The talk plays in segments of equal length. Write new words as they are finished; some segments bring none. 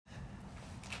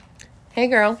Hey,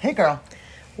 girl. Hey, girl.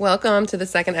 Welcome to the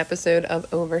second episode of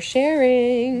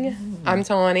Oversharing. I'm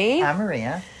Tawny. I'm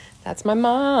Maria. That's my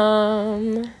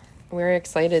mom. We're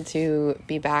excited to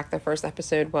be back. The first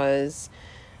episode was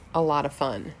a lot of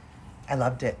fun. I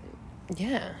loved it.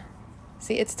 Yeah.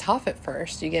 See, it's tough at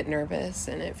first. You get nervous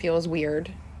and it feels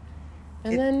weird.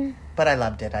 And then... But I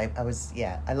loved it. I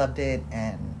loved it,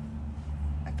 and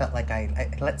I felt like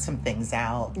I let some things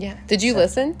out. Yeah. Did you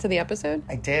listen to the episode?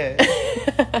 I did.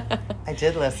 I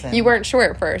did listen. You weren't sure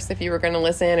at first if you were going to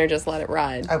listen or just let it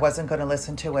ride. I wasn't going to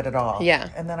listen to it at all. Yeah.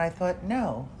 And then I thought,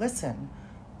 no, listen.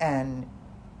 And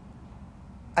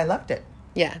I loved it.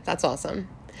 Yeah, that's awesome.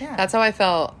 Yeah. That's how I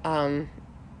felt.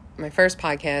 My first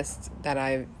podcast that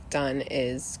I've done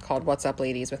is called What's Up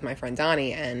Ladies with my friend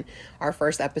Donnie, and our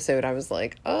first episode I was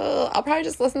like, I'll probably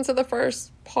just listen to the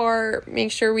first part,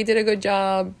 make sure we did a good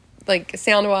job like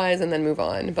sound wise, and then move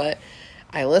on. But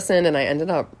I listened and I ended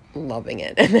up loving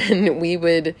it, and then we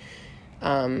would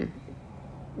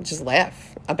just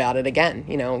laugh about it again,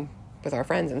 you know, with our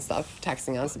friends and stuff,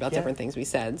 texting us about different things we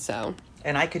said. So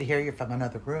and I could hear you from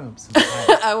another room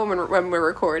when we're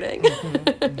recording.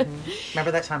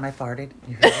 Remember that time I farted?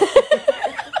 You heard it?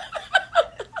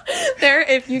 There,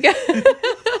 if you get...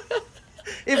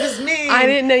 It was me. I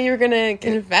didn't know you were going to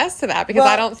confess to that because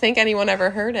I don't think anyone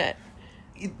ever heard it.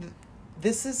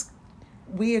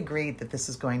 We agreed that this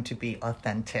is going to be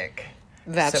authentic.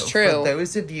 That's so true. For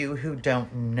those of you who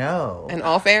don't know... And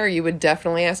off air, you would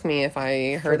definitely ask me if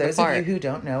I heard the fart. For those of you who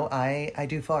don't know, I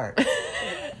do fart.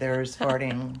 There's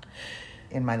farting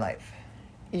in my life.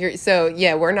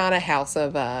 We're not a house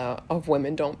of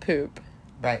women don't poop.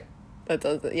 Right. That's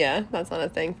not a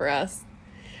thing for us.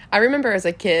 I remember as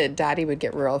a kid, Daddy would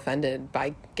get real offended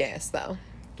by gas, though.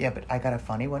 Yeah, but I got a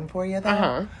funny one for you, though.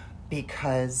 Uh-huh.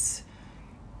 Because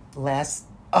I'm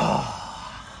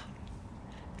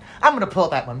going to pull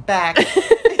that one back.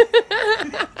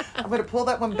 I'm going to pull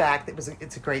that one back.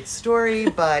 It's a great story,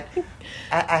 but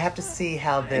I have to see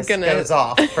how this goes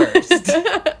off first.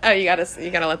 Oh, you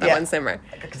gotta let that one simmer.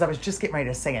 Because I was just getting ready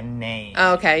to say a name.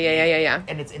 Oh, okay, yeah.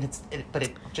 But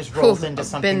it just rolls into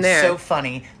something so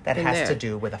funny that has to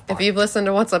do with a fart. If you've listened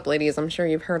to What's Up Ladies, I'm sure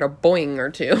you've heard a boing or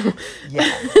two. Yeah,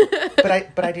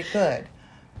 but I did good.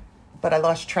 But I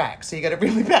lost track, so you got to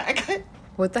bring me back.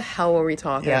 What the hell were we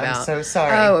talking about? I'm so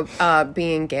sorry. Oh,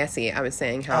 being gassy. I was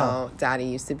saying how Daddy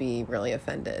used to be really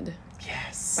offended.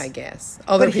 Yes. By gas.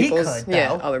 Other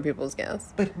people's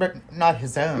gas. But not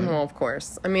his own. Well, of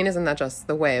course. I mean, isn't that just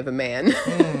the way of a man?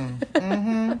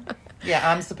 Mm-hmm.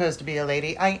 Yeah, I'm supposed to be a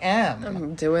lady. I am.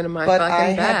 I'm doing my fucking best. But I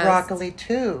had broccoli,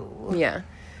 too. Yeah.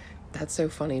 That's so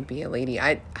funny, be a lady.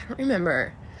 I don't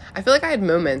remember. I feel like I had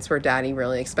moments where Daddy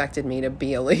really expected me to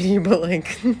be a lady, but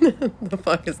like, the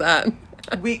fuck is that?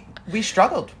 We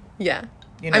struggled. Yeah.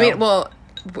 You know? I mean, well,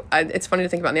 it's funny to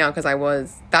think about now because I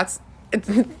was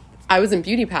in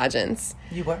beauty pageants.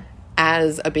 You were?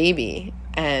 As a baby.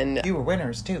 And you were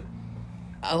winners, too.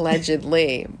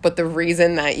 Allegedly. But the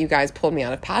reason that you guys pulled me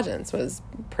out of pageants was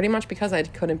pretty much because I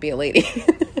couldn't be a lady.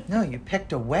 No, you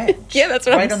picked a wedge. Yeah, that's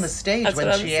what right on the stage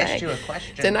when she asked you a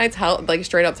question. Didn't I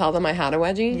straight up tell them I had a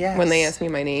wedgie? Yes. When they asked me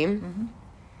my name? Mm-hmm.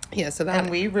 Yeah, so that... And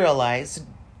we realized,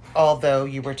 although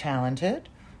you were talented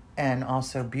and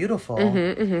also beautiful...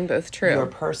 both true. Your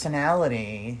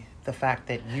personality, the fact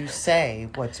that you say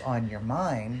what's on your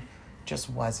mind, just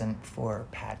wasn't for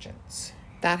pageants.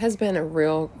 That has been a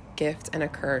real gift and a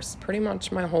curse pretty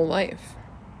much my whole life.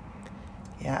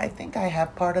 Yeah, I think I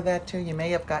have part of that, too. You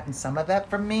may have gotten some of that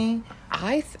from me.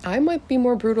 I might be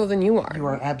more brutal than you are. You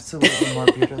are absolutely more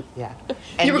beautiful. Yeah.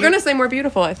 And you were going to say more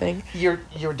beautiful, I think. You're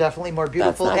definitely more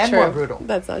beautiful and true. more brutal.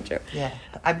 That's not true. Yeah.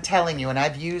 I'm telling you, and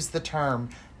I've used the term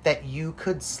that you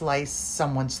could slice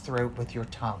someone's throat with your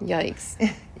tongue.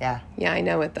 Yikes. Yeah. Yeah, I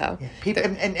know it, though. Yeah. People,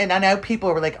 and I know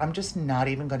people were like, I'm just not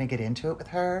even going to get into it with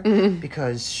her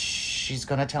because she's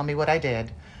going to tell me what I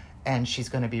did and she's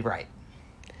going to be right.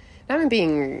 I'm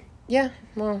being... Yeah,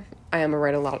 well, I am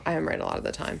right a lot of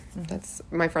the time. That's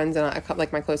my friends and I,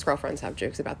 like my close girlfriends have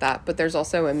jokes about that. But there's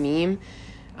also a meme.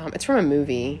 It's from a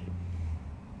movie.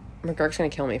 McGurk's going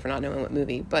to kill me for not knowing what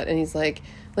movie. And he's like,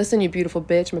 listen, you beautiful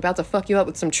bitch, I'm about to fuck you up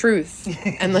with some truth.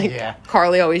 And like,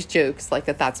 Carly always jokes like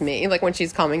that's me. Like when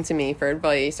she's coming to me for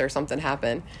advice or something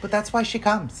happened. But that's why she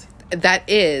comes.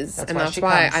 That's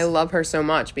why I love her so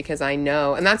much because I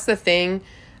know. And that's the thing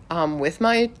with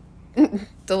my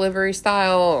delivery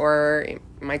style or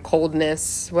my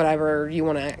coldness, whatever you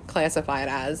want to classify it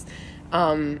as.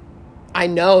 I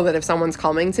know that if someone's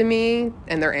coming to me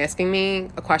and they're asking me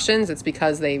questions, it's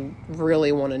because they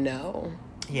really want to know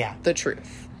the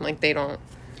truth. Like they don't.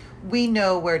 We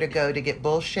know where to go to get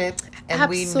bullshit, and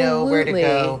Absolutely. we know where to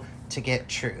go to get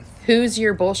truth. Who's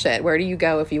your bullshit? Where do you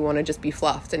go if you want to just be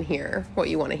fluffed and hear what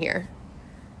you want to hear?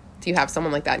 Do you have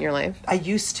someone like that in your life? I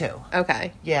used to.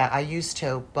 Okay. Yeah, I used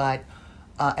to, but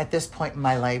at this point in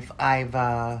my life, I've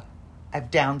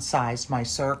downsized my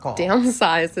circle.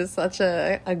 Downsized is such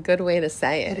a good way to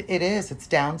say it. It is. It's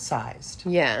downsized.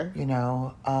 Yeah. You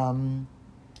know,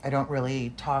 I don't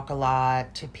really talk a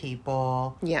lot to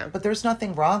people. Yeah. But there's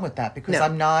nothing wrong with that because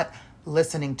I'm not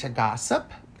listening to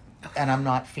gossip and I'm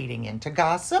not feeding into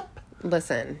gossip.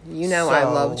 Listen, I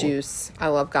love juice. I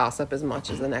love gossip as much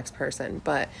as the next person.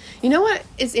 But you know what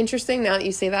is interesting now that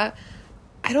you say that?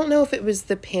 I don't know if it was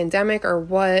the pandemic or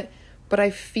what, but I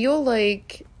feel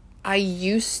like I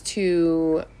used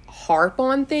to harp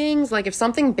on things. Like if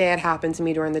something bad happened to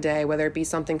me during the day, whether it be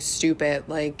something stupid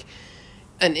like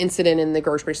an incident in the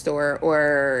grocery store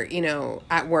or,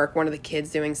 at work, one of the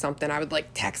kids doing something, I would like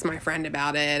text my friend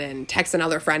about it and text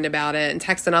another friend about it and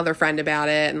text another friend about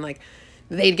it. And like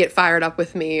they'd get fired up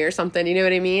with me or something. You know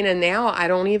what I mean? And now I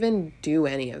don't even do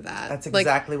any of that. That's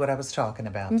exactly what I was talking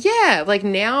about. Yeah. Like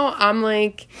now I'm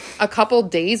like a couple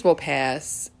days will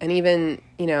pass and even,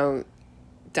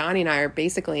 Donnie and I are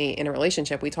basically in a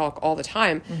relationship. We talk all the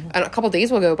time. Mm-hmm. And a couple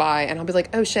days will go by and I'll be like,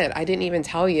 oh shit, I didn't even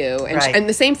tell you. And right. And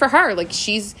the same for her. Like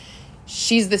she's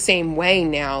the same way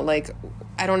now. Like,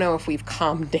 I don't know if we've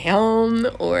calmed down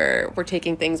or we're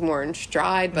taking things more in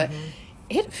stride, but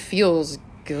it feels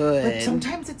good. But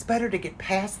sometimes it's better to get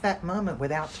past that moment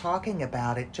without talking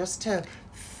about it, just to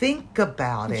think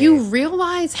about it. You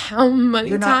realize how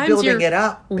many times you're it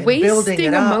up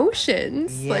wasting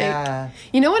emotions. Yeah. Like,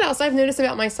 you know what else I've noticed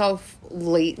about myself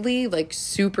lately, like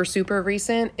super, super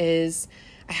recent, is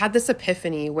I had this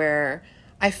epiphany where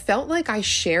I felt like I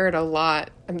shared a lot.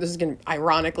 And this is going to,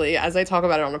 ironically, as I talk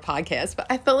about it on a podcast, but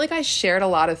I felt like I shared a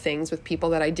lot of things with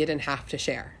people that I didn't have to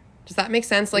share. Does that make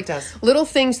sense? Like little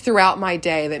things throughout my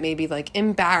day that maybe like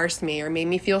embarrassed me or made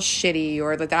me feel shitty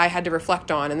or that I had to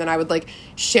reflect on. And then I would like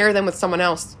share them with someone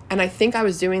else. And I think I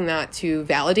was doing that to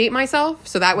validate myself.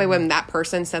 So that way when that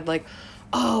person said like,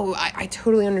 oh, I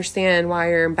totally understand why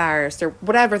you're embarrassed or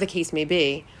whatever the case may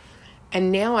be.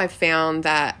 And now I've found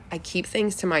that I keep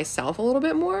things to myself a little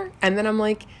bit more. And then I'm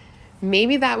like,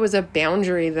 maybe that was a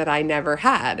boundary that I never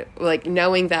had. Like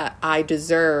knowing that I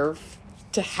deserve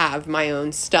to have my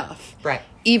own stuff. Right.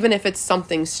 Even if it's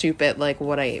something stupid like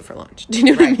what I ate for lunch. Do you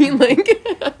know what I mean? Like,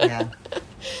 yeah.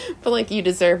 But like you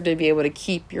deserve to be able to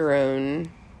keep your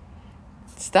own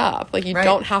stuff. Like you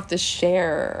don't have to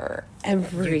share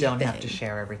everything. You don't have to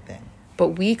share everything. But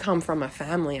we come from a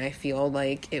family, I feel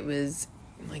like it was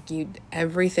like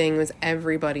everything was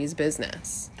everybody's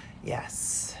business.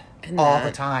 Yes. And all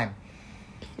the time.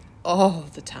 All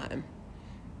the time.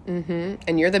 Mm-hmm.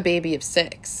 And you're the baby of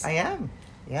 6. I am.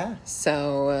 Yeah.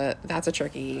 So that's a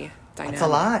tricky dynamic. That's a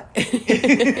lot.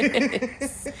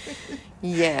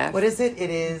 Yeah. What is it? It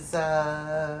is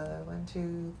 1,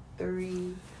 2,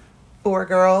 3, 4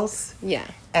 girls. Yeah.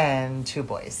 And 2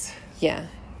 boys. Yeah.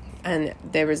 And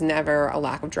there was never a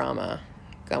lack of drama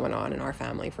going on in our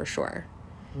family for sure.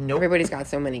 Nope. Everybody's got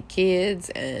so many kids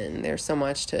and there's so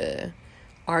much to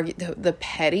argue. The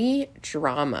petty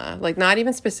drama, like not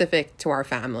even specific to our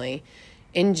family,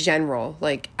 in general.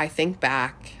 Like I think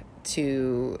back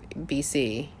to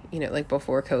BC, like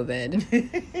before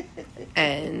COVID,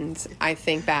 and I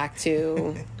think back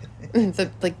to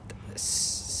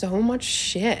so much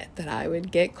shit that I would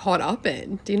get caught up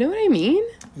in. Do you know what I mean?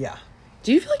 Yeah.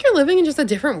 Do you feel like you're living in just a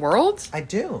different world? I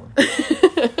do.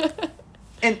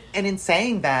 And in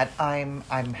saying that, I'm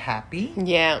happy.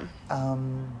 Yeah.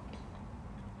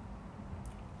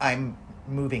 I'm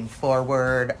moving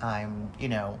forward. I'm,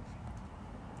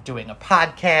 doing a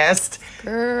podcast.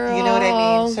 Girl. You know what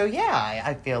I mean? So yeah,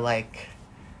 I feel like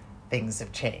things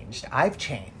have changed. I've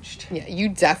changed. Yeah, you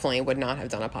definitely would not have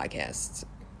done a podcast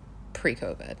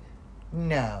pre-COVID.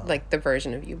 No. Like the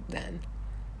version of you then.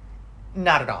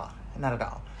 Not at all. Not at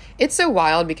all. It's so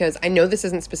wild because I know this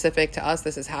isn't specific to us.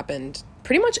 This has happened.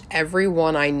 Pretty much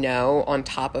everyone I know on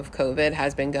top of COVID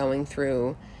has been going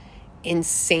through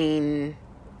insane,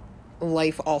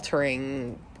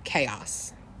 life-altering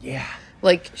chaos. Yeah.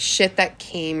 Like shit that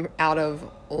came out of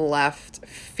left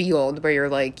field where you're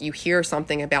like, you hear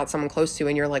something about someone close to you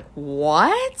and you're like,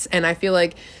 what? And I feel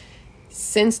like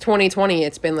since 2020,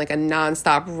 it's been like a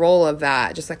nonstop roll of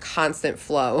that, just a constant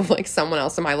flow of like someone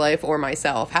else in my life or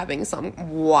myself having some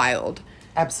wild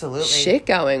absolutely shit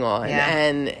going on. Yeah.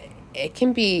 And it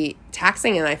can be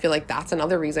taxing. And I feel like that's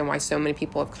another reason why so many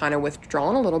people have kind of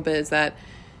withdrawn a little bit, is that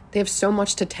they have so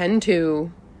much to tend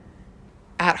to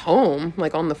at home,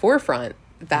 like on the forefront,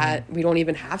 that we don't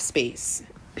even have space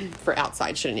for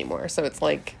outside shit anymore. So it's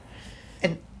like,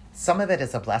 and some of it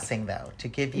is a blessing, though, to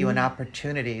give you an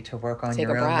opportunity to work on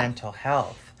your own mental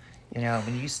health. You know,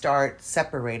 when you start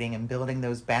separating and building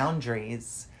those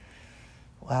boundaries,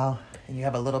 well, you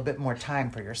have a little bit more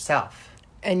time for yourself.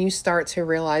 And you start to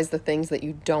realize the things that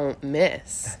you don't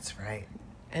miss. That's right.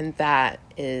 And that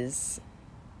is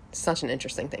such an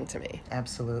interesting thing to me.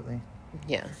 Absolutely.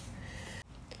 Yeah.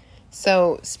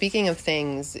 So, speaking of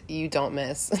things you don't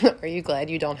miss, are you glad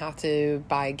you don't have to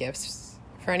buy gifts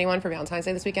for anyone for Valentine's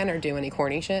Day this weekend or do any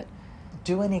corny shit?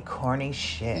 Do any corny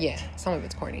shit? Yeah, some of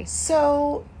it's corny.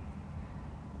 So,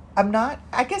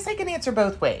 I guess I can answer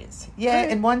both ways. Yeah,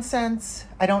 in one sense,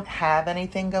 I don't have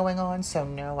anything going on, so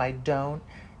no, I don't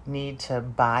need to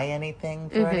buy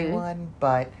anything for anyone,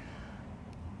 but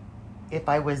if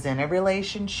I was in a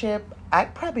relationship,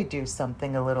 I'd probably do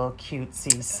something a little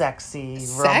cutesy, sexy,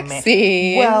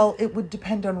 romantic. Well, it would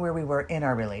depend on where we were in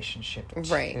our relationship,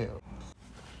 too. Right.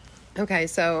 Okay,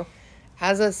 so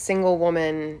as a single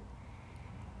woman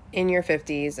in your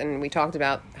 50s, and we talked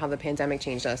about how the pandemic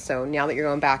changed us, so now that you're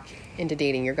going back into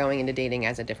dating, you're going into dating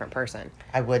as a different person.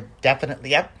 I would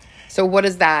definitely, yep. So what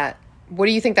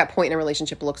do you think that point in a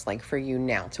relationship looks like for you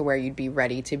now, to where you'd be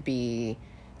ready to be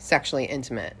sexually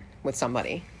intimate with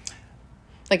somebody?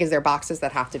 Like, is there boxes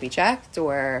that have to be checked,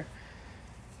 or?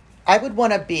 I would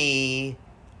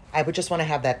just want to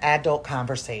have that adult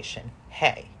conversation.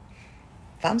 Hey,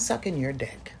 if I'm sucking your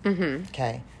dick,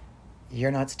 okay, you're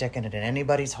not sticking it in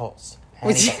anybody's holes.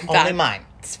 Only mine.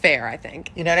 It's fair, I think.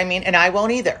 You know what I mean? And I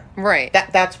won't either. Right.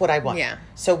 That's what I want. Yeah.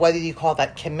 So whether you call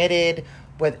that committed,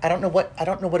 I don't know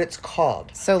what it's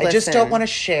called. So listen, I just don't want to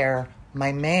share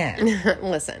my man.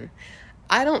 Listen,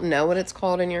 I don't know what it's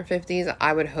called in your 50s.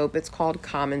 I would hope it's called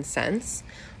common sense.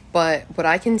 But what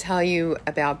I can tell you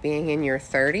about being in your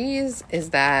 30s is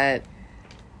that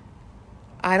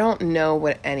I don't know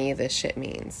what any of this shit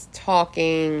means.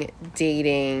 Talking,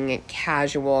 dating,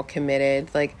 casual,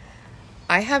 committed. Like,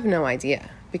 I have no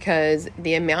idea. Because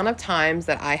the amount of times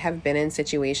that I have been in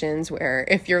situations where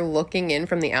if you're looking in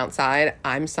from the outside,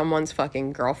 I'm someone's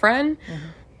fucking girlfriend.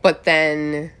 But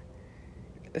then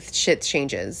shit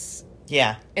changes.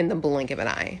 Yeah. In the blink of an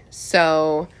eye.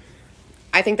 So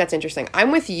I think that's interesting.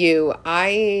 I'm with you.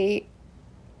 I've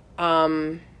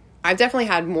definitely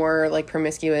had more like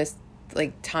promiscuous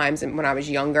like times when I was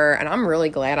younger, and I'm really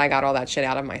glad I got all that shit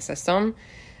out of my system.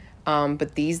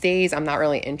 But these days I'm not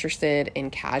really interested in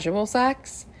casual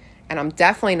sex, and I'm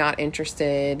definitely not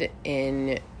interested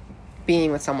in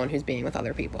being with someone who's being with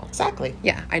other people. Exactly.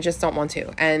 Yeah, I just don't want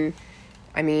to. And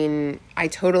I mean, I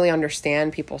totally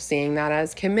understand people seeing that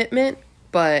as commitment,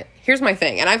 but here's my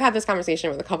thing. And I've had this conversation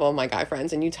with a couple of my guy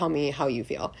friends, and you tell me how you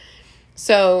feel.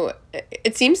 So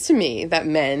it seems to me that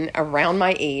men around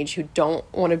my age who don't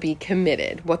want to be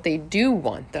committed, what they do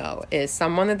want, though, is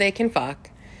someone that they can fuck,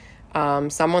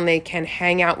 someone they can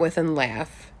hang out with and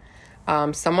laugh,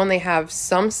 someone they have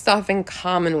some stuff in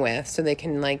common with so they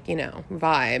can, like, you know,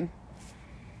 vibe,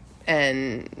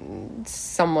 and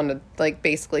someone to, like,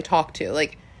 basically talk to.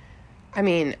 Like, I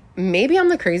mean, maybe I'm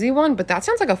the crazy one, but that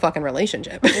sounds like a fucking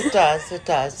relationship. It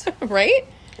does. Right?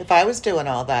 If I was doing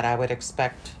all that, I would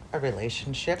expect a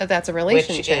relationship. That's a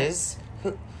relationship. Which is,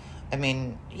 I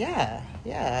mean, yeah,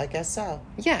 I guess so.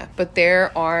 Yeah, but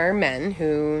there are men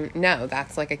who, no,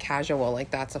 that's like a casual,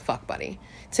 like, that's a fuck buddy.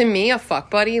 To me, a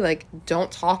fuck buddy, like, don't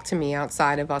talk to me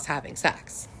outside of us having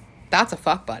sex. That's a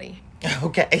fuck buddy.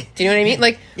 Okay. Do you know what I mean?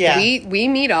 Like, yeah. we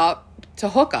meet up to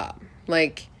hook up.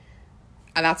 Like,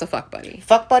 that's a fuck buddy.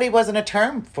 Fuck buddy wasn't a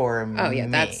term for me. Oh,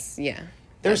 yeah, yeah.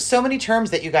 There's so many terms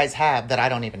that you guys have that I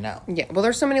don't even know. Yeah, well,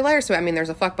 there's so many layers to it. I mean, there's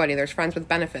a fuck buddy, there's friends with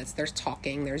benefits, there's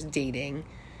talking, there's dating,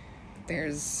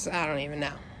 there's, I don't even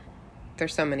know.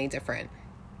 There's so many different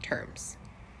terms.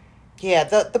 Yeah,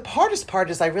 the hardest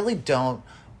part is I really don't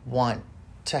want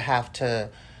to have to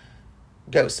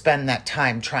go spend that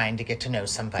time trying to get to know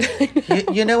somebody.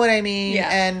 you know what I mean? Yeah.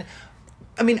 And,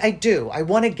 I mean, I do. I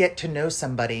want to get to know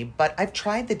somebody, but I've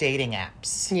tried the dating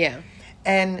apps. Yeah.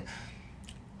 And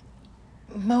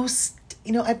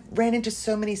I've ran into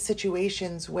so many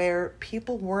situations where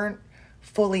people weren't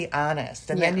fully honest,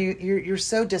 and then you're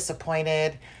so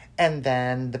disappointed, and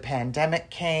then the pandemic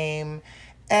came,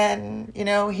 and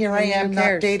here I am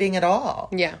not dating at all.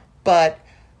 Yeah. But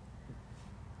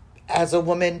as a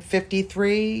woman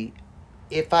 53,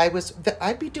 if I was,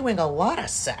 I'd be doing a lot of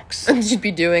sex. You'd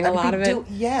be doing a lot of it?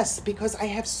 Yes, because I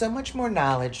have so much more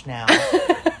knowledge now.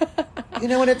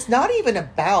 And it's not even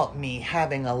about me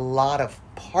having a lot of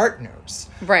partners.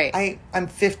 Right. I'm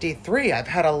 53. I've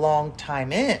had a long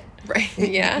time in. Right,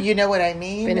 yeah. You know what I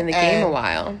mean? Been in the game a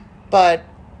while. But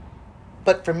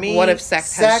for me... What if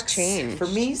sex has changed? For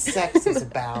me, sex is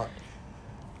about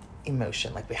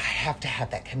emotion. Like, I have to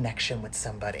have that connection with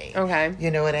somebody. Okay.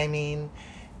 You know what I mean?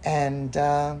 And,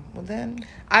 well, then...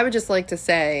 I would just like to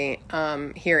say,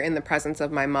 here in the presence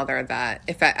of my mother, that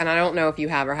and I don't know if you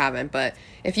have or haven't, but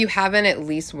if you haven't at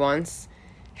least once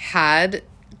had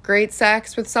great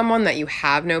sex with someone that you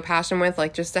have no passion with,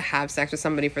 like, just to have sex with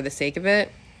somebody for the sake of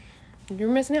it, you're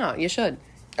missing out. You should.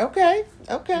 Okay.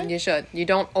 You should. You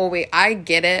don't always... I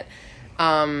get it.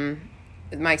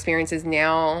 My experience is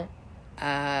now,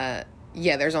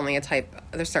 there's only there's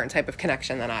a certain type of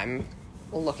connection that I'm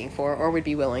looking for or would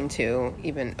be willing to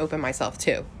even open myself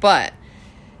to. But,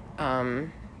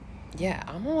 I'm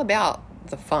all about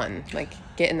the fun, like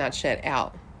getting that shit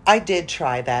out. I did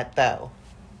try that, though.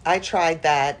 I tried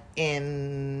that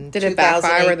in 2018. Did it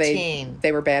backfire where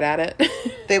they were bad at it?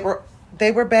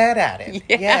 They were bad at it.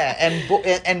 Yeah.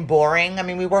 And boring. I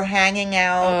mean, we were hanging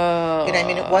out. You know, I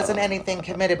mean, it wasn't anything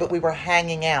committed, but we were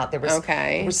hanging out. There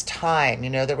was time,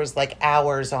 you know, there was like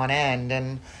hours on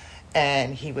end,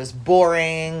 and he was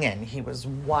boring, and he was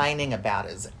whining about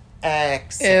his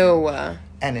ex. Ew.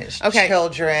 And his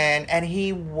children, and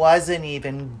he wasn't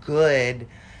even good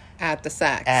at the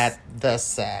sex.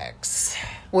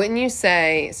 Wouldn't you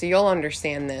say, so you'll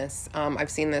understand this,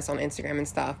 I've seen this on Instagram and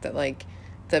stuff, that like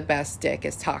the best dick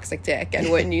is toxic dick,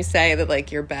 and wouldn't you say that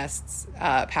like your best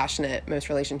passionate most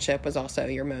relationship was also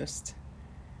your most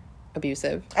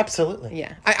abusive? Absolutely.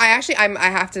 Yeah.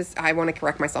 I want to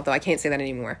correct myself though. I can't say that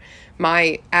anymore.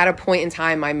 At a point in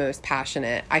time, I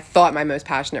thought my most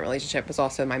passionate relationship was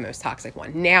also my most toxic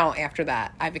one. Now, after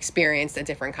that, I've experienced a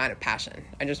different kind of passion.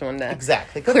 I just wanted to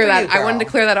clear that. I wanted to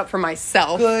clear that up for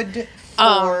myself. Good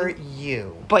for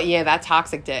you. But yeah, that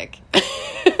toxic dick.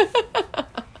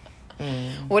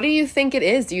 What do you think it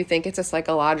is? Do you think it's a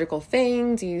psychological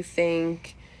thing? Do you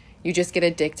think you just get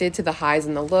addicted to the highs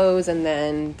and the lows, and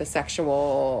then the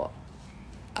sexual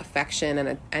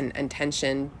affection and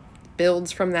tension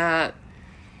builds from that?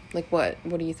 Like, what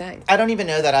do you think? I don't even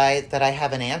know that I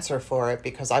have an answer for it,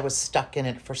 because I was stuck in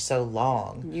it for so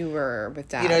long. You were with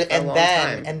Dad, you know, for a long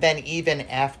time. And then even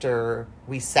after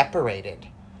we separated,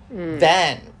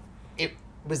 then it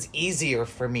was easier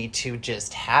for me to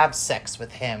just have sex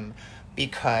with him,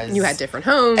 because you had different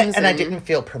homes, and I didn't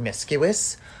feel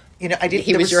promiscuous. You know, I didn't.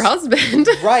 He was your husband,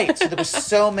 right? So there was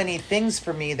so many things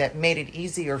for me that made it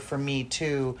easier for me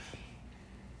to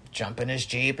jump in his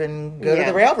Jeep and go to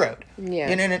the railroad. Yeah,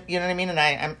 you know what I mean.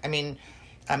 And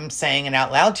I'm saying it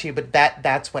out loud to you, but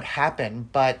that's what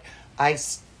happened. But I'm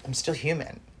still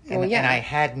human, and I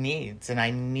had needs, and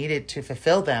I needed to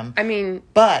fulfill them. I mean,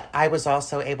 but I was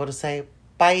also able to say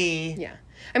bye. Yeah,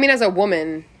 I mean, as a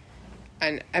woman.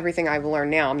 And everything I've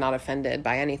learned now, I'm not offended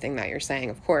by anything that you're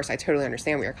saying. Of course, I totally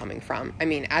understand where you're coming from. I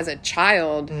mean, as a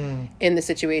child in the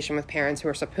situation with parents who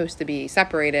are supposed to be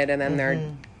separated, and then they're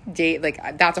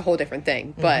like, that's a whole different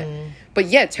thing. But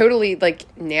yeah, totally, like,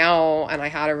 now, and I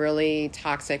had a really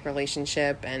toxic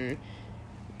relationship, and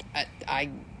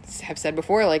I have said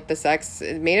before, like, the sex,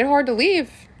 it made it hard to leave.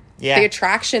 Yeah. The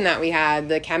attraction that we had,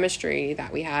 the chemistry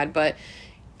that we had. But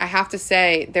I have to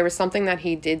say, there was something that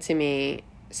he did to me.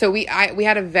 So we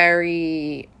had a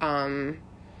very,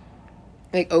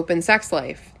 like, open sex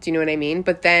life. Do you know what I mean?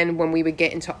 But then when we would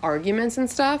get into arguments and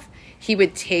stuff, he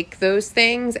would take those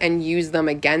things and use them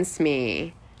against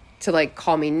me to, like,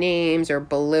 call me names or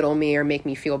belittle me or make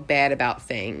me feel bad about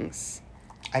things.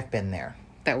 I've been there.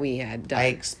 That we had done. I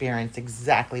experienced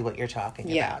exactly what you're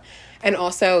talking about. And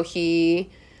also he...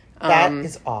 that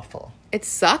is awful. It's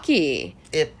sucky.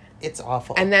 It's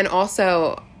awful. And then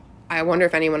also... I wonder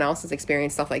if anyone else has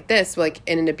experienced stuff like this, like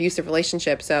in an abusive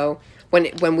relationship. So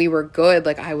when we were good,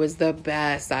 like, I was the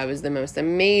best. I was the most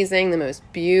amazing, the most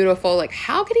beautiful. Like,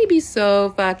 how could he be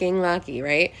so fucking lucky,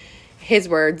 right? His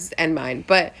words and mine.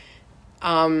 But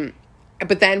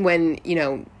then when, you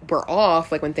know, we're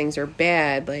off, like when things are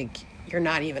bad, like, you're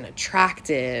not even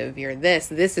attractive. You're this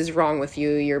is wrong with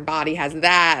you. Your body has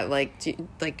that, like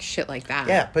shit like that.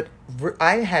 Yeah, but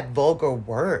I had vulgar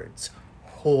words.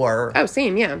 Whore. Oh,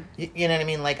 same, yeah. You know what I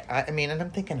mean? Like, and I'm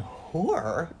thinking,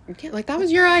 whore? Yeah, like, that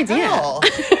was your idea.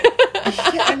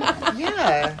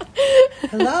 Yeah.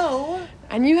 Hello?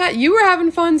 And you were having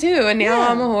fun, too, and now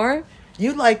I'm a whore?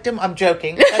 You liked him? I'm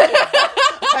joking.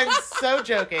 I'm so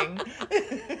joking.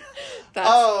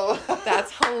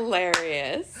 That's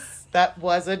hilarious. That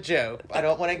was a joke. I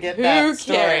don't want to get that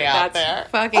story out there.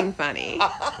 That's fucking funny.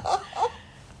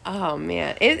 Oh,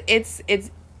 man. It's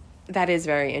that is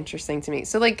very interesting to me.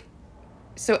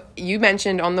 So you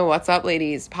mentioned on the What's Up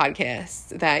Ladies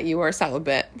podcast that you are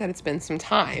celibate, that it's been some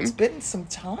time. It's been some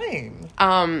time.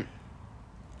 I'm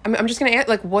just going to ask,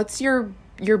 like, what's your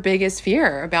biggest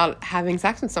fear about having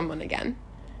sex with someone again?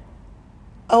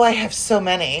 Oh, I have so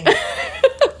many.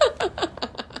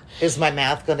 Is my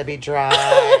mouth going to be dry?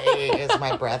 Is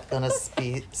my breath going to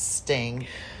stink?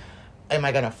 Am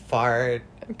I going to fart?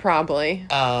 Probably.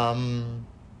 I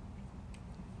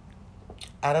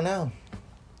don't know.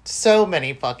 So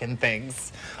many fucking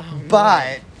things. Oh,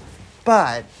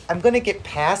 but I'm going to get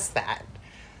past that.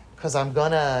 Because I'm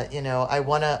going to, I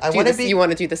want to be... You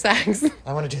want to do the sex?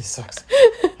 I want to do the sex.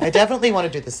 I definitely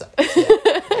want to do the sex.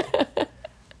 Yeah.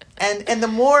 And the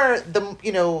more,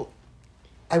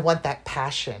 I want that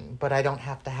passion, but I don't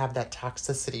have to have that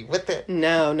toxicity with it.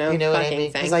 No, you know what I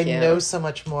mean? Because I know so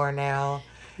much more now.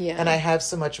 Yeah. And I have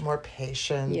so much more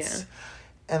patience.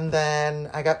 Yeah. And then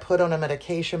I got put on a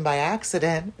medication by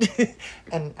accident,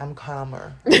 and I'm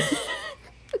calmer.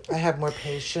 I have more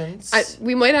patience.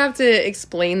 We might have to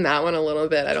explain that one a little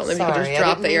bit. I don't know if you could just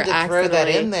drop that you're accidentally... throw that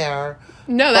in there.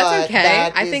 No, that's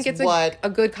okay. I think it's a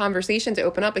good conversation to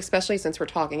open up, especially since we're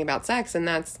talking about sex, and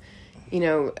that's,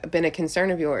 been a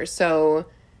concern of yours. So,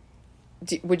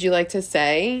 would you like to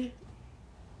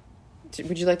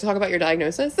talk about your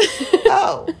diagnosis?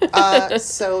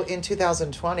 So in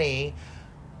 2020,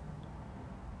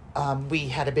 we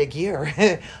had a big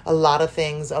year. A lot of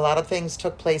things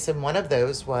took place, and one of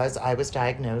those was I was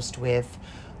diagnosed with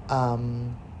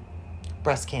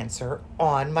breast cancer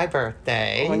on my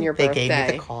birthday. On your birthday.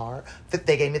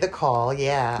 They gave me the call.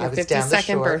 Yeah, your I was down the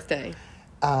shore. 52nd birthday.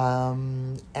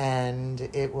 And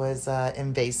it was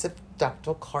invasive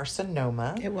ductal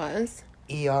carcinoma. It was.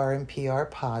 ER and PR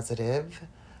positive,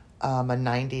 a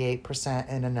 98%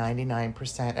 and a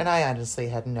 99%. And I honestly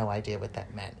had no idea what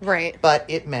that meant. Right. But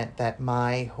it meant that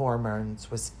my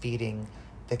hormones was feeding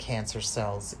the cancer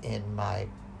cells in my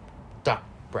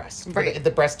breast. Right.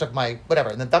 The breast of my, whatever,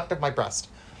 in the duct of my breast.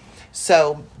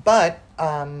 So, but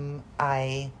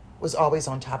I was always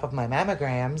on top of my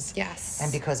mammograms. Yes.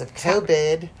 And because of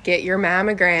COVID. Get your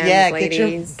mammograms,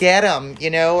 ladies. Get them.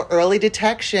 Early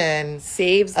detection.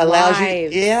 Saves allows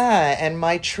lives. And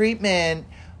my treatment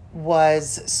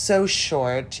was so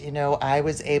short. I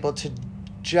was able to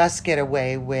just get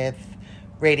away with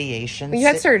radiation. You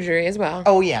had surgery as well.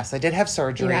 Oh, yes. I did have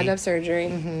surgery. You had to have surgery.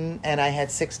 Mm-hmm. And I had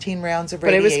 16 rounds of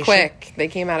radiation. But it was quick. They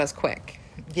came out as quick.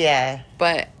 Yeah.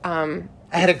 But I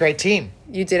had a great team.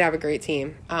 You did have a great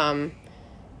team. So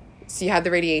you had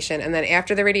the radiation, and then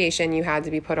after the radiation, you had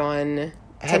to be put on...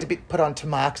 I had to be put on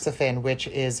tamoxifen, which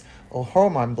is a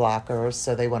hormone blocker,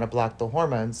 so they want to block the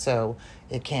hormones, so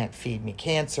it can't feed me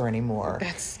cancer anymore.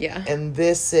 Yeah. And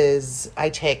I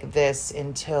take this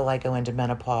until I go into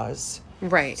menopause.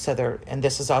 Right. So they're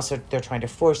trying to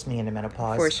force me into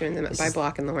menopause. Force you into by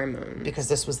blocking the hormone. Because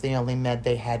this was the only med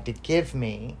they had to give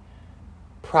me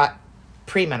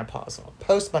premenopausal.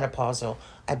 Postmenopausal,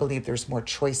 I believe there's more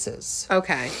choices.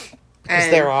 Okay. Because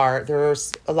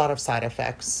there's a lot of side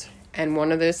effects. And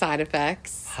one of those side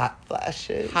effects... Hot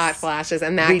flashes.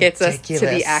 And that gets us to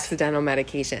the accidental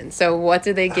medication. So what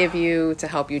did they give you to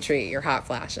help you treat your hot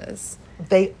flashes?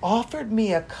 They offered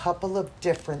me a couple of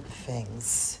different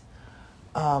things.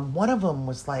 One of them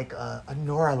was like a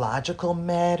neurological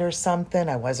med or something.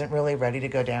 I wasn't really ready to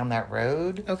go down that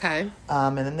road. Okay.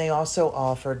 And then they also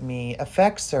offered me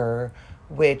Effexor,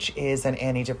 which is an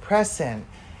antidepressant.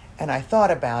 And I thought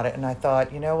about it, and I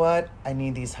thought, you know what? I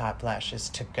need these hot flashes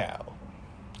to go.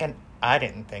 And I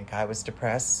didn't think I was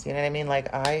depressed. You know what I mean?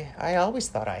 Like, I always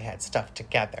thought I had stuff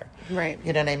together. Right.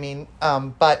 You know what I mean?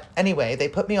 But anyway, they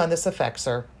put me on this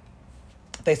Effexor.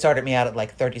 They started me out at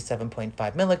like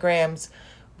 37.5 milligrams.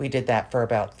 We did that for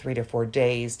about 3 to 4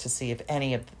 days to see if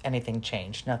anything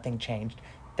changed. Nothing changed.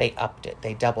 They upped it.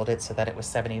 They doubled it so that it was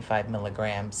 75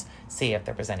 milligrams. See if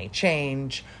there was any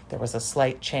change. There was a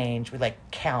slight change. We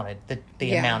counted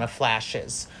the amount of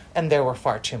flashes, and there were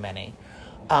far too many.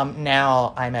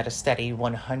 Now I'm at a steady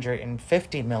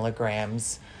 150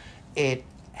 milligrams. It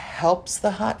helps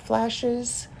the hot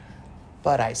flashes,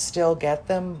 but I still get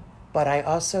them. But I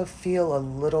also feel a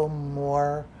little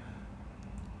more,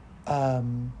 I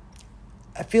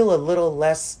feel a little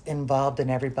less involved in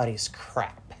everybody's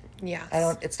crap.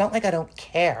 Yes. It's not like I don't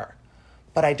care,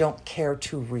 but I don't care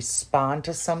to respond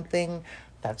to something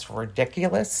that's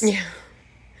ridiculous. Yeah.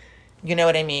 You know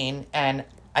what I mean? And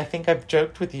I think I've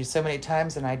joked with you so many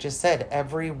times, and I just said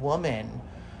every woman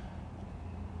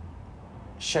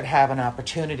should have an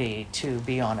opportunity to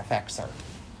be on Effexor.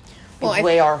 The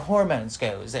way our hormones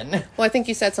goes. Well, I think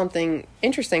you said something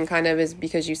interesting kind of is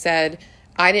because you said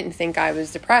I didn't think I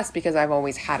was depressed because I've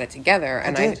always had it together.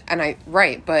 And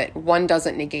right, but one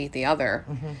doesn't negate the other.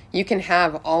 You can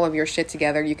have all of your shit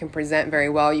together. You can present very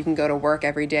well. You can go to work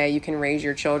every day. You can raise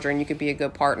your children. You could be a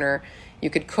good partner. You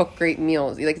could cook great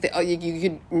meals. Like you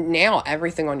could nail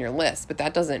everything on your list, but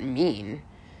that doesn't mean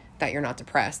that you're not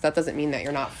depressed. That doesn't mean that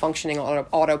you're not functioning on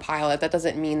autopilot. That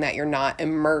doesn't mean that you're not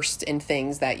immersed in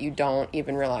things that you don't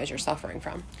even realize you're suffering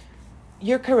from.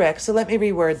 You're correct. So let me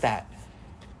reword that.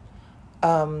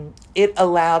 It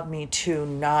allowed me to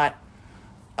not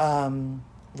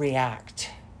react.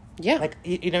 Yeah. Like,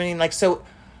 you know what I mean? Like, so.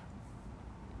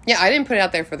 Yeah, I didn't put it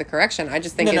out there for the correction. I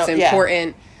just think it's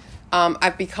important. Yeah.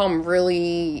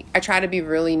 I try to be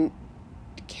really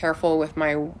careful with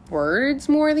my words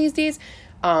more these days.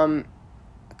 Kind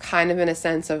of in a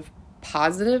sense of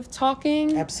positive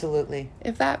talking. Absolutely.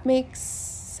 If that makes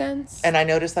sense. And I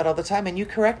notice that all the time, and you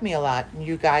correct me a lot, and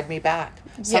you guide me back.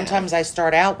 Sometimes I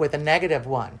start out with a negative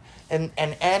one and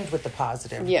end with the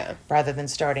positive. Yeah. Rather than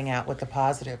starting out with the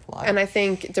positive one. And I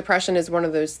think depression is one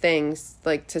of those things,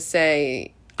 like to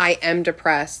say, I am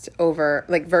depressed over,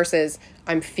 like, versus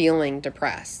I'm feeling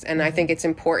depressed. And I think it's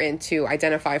important to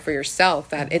identify for yourself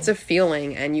that it's a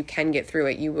feeling and you can get through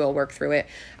it. You will work through it.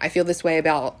 I feel this way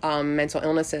about mental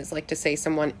illnesses. Like to say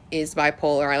someone is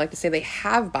bipolar. I like to say they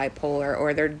have bipolar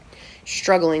or they're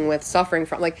struggling with suffering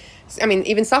from, like, I mean,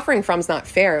 even suffering from is not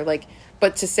fair. Like,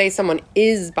 but to say someone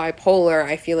is bipolar,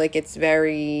 I feel like it's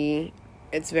very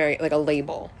like a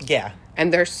label. Yeah.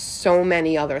 And there's so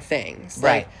many other things.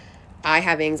 Right. Like, I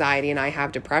have anxiety and I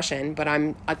have depression, but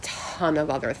I'm a ton of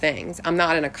other things. I'm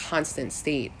not in a constant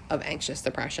state of anxious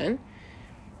depression,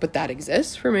 but that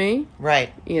exists for me.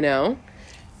 Right. You know?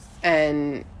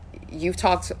 And you've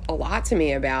talked a lot to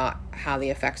me about how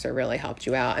the effects really helped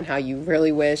you out and how you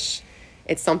really wish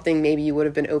it's something maybe you would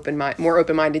have been more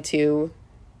open-minded to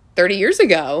 30 years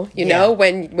ago, you know,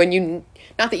 when you,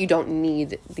 not that you don't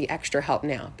need the extra help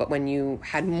now, but when you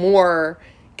had more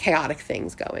chaotic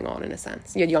things going on, in a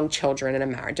sense. You had young children and a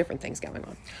marriage, different things going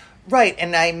on. Right.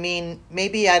 And I mean,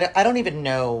 maybe I don't even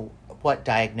know what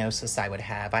diagnosis I would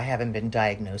have. I haven't been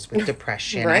diagnosed with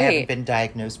depression. Right. I haven't been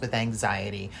diagnosed with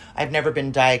anxiety. I've never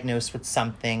been diagnosed with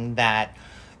something that,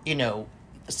 you know,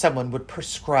 someone would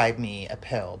prescribe me a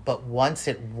pill. But once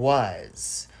it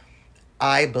was,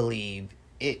 I believe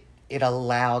it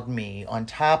allowed me, on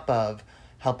top of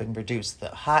helping reduce the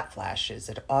hot flashes,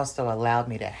 it also allowed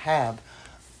me to have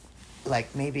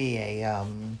like maybe I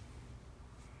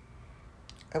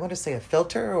want to say a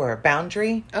filter or a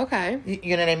boundary. Okay.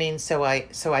 You know what I mean? So I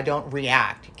don't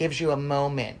react. It gives you a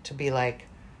moment to be like,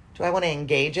 do I want to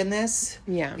engage in this?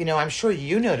 Yeah. You know, I'm sure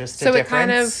you noticed a difference. So it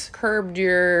kind of curbed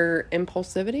your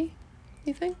impulsivity,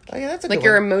 you think? Oh, yeah, that's a good one. Like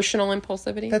your emotional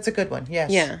impulsivity? That's a good one,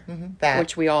 yes. Yeah. Mm-hmm. That.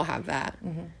 Which we all have that.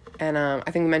 Mm-hmm. And I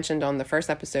think we mentioned on the first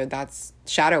episode, that's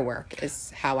shadow work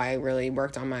is how I really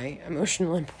worked on my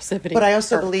emotional impulsivity. But I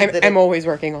also believe that I'm always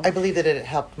working on. I believe that it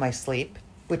helped my sleep,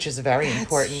 which is very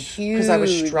important because I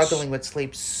was struggling with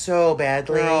sleep so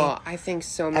badly. Girl, I think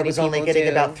so many people I was only getting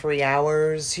about 3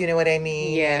 hours. You know what I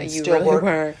mean? Yeah, and you still really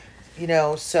were. You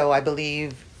know, so I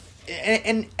believe,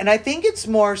 and I think it's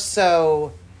more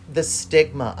so the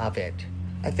stigma of it.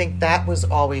 I think that was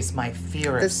always my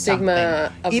fear of the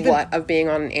stigma something. Of what? Of being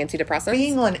on antidepressants?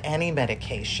 Being on any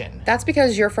medication. That's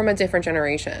because you're from a different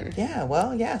generation. Yeah,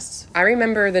 well, yes. I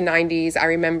remember the 90s. I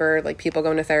remember like people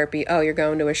going to therapy. Oh, you're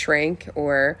going to a shrink,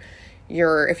 or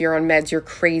if you're on meds, you're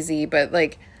crazy. But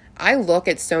like, I look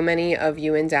at so many of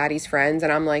you and Daddy's friends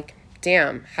and I'm like,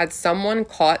 damn, had someone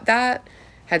caught that?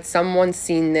 Had someone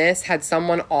seen this? Had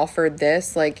someone offered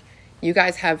this? Like, you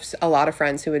guys have a lot of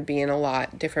friends who would be in a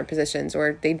lot different positions,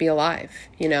 or they'd be alive,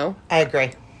 you know? I agree.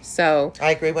 So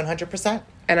I agree 100%.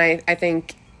 And I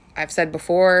think I've said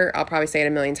before, I'll probably say it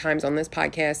a million times on this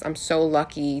podcast, I'm so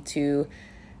lucky to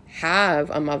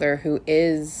have a mother who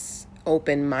is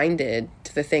open-minded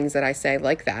to the things that I say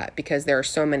like that, because there are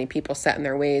so many people set in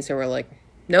their ways who are like,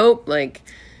 nope, like,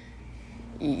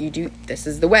 you do, this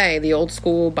is the way, the old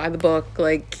school, by the book,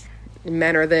 like,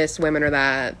 men are this, women are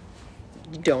that.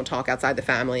 Don't talk outside the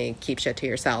family, keep shit to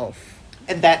yourself.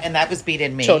 And that was beat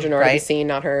in me. Children are right? to be seen,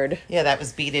 not heard. Yeah, that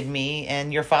was beat in me.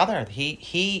 And your father,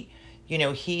 he you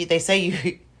know, they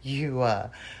say you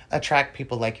attract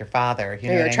people like your father. You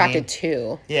know you're what attracted I mean?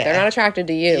 to. Yeah. They're not attracted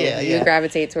to you. Yeah, you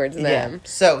gravitate towards them. Yeah.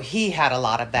 So he had a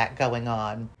lot of that going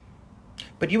on.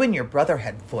 But you and your brother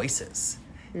had voices.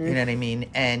 Mm. You know what I mean?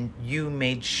 And you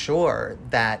made sure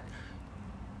that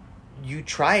you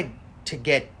tried to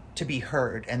get to be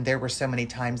heard, and there were so many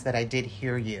times that I did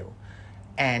hear you.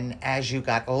 And as you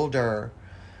got older,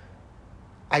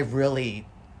 I really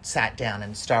sat down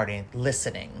and started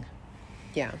listening.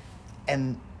 Yeah.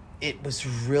 and it was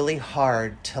really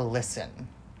hard to listen.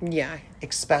 Yeah.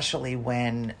 Especially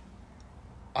when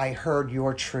I heard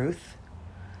your truth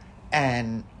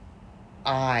and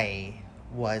I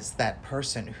was that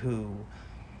person who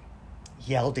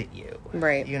yelled at you.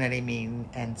 Right. You know what I mean?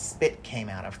 And spit came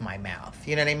out of my mouth.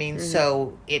 You know what I mean? Mm-hmm.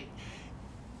 So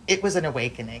it was an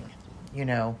awakening, you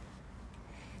know?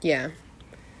 Yeah.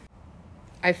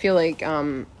 I feel like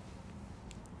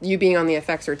you being on the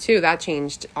Effexor too, that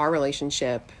changed our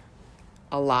relationship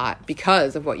a lot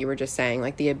because of what you were just saying,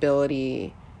 like the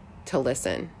ability to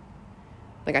listen.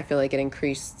 Like I feel like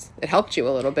it helped you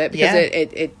a little bit because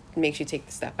it makes you take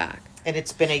the step back. And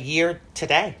it's been a year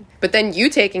today. But then you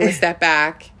taking the step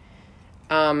back,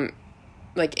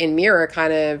 like in mirror,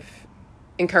 kind of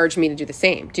encouraged me to do the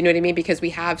same. Do you know what I mean? Because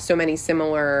we have so many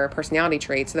similar personality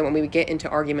traits, so that when we get into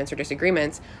arguments or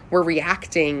disagreements, we're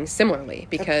reacting similarly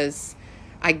because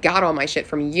I got all my shit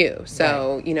from you.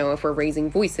 So, right. You know, if we're raising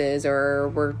voices or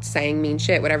we're saying mean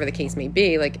shit, whatever the case may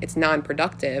be, like it's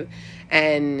non-productive.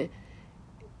 And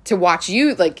to watch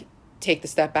you like take the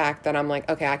step back, then I'm like,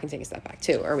 okay, I can take a step back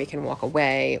too, or we can walk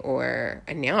away,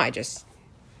 and now I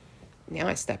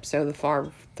step so the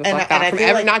fuck back from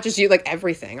like, not just you, like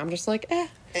everything. I'm just like,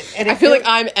 And I feel like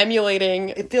I'm emulating.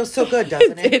 It feels so good,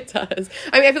 doesn't it? It does.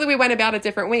 I mean, I feel like we went about it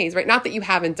different ways, right? Not that you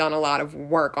haven't done a lot of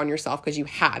work on yourself, because you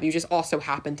have. You just also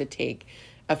happen to take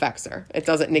Effexor. It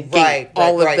doesn't negate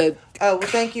all of the... Oh, well,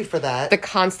 thank you for that. The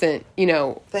constant,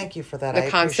 Thank you for that. The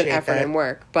constant effort and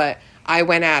work. But I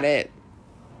went at it,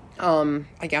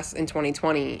 I guess, in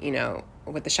 2020,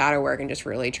 with the shadow work and just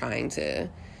really trying to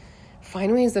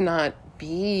find ways to not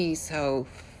be so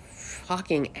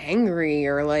fucking angry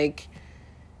or, like,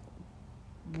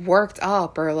 worked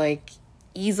up or, like,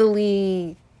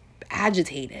 easily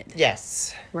agitated.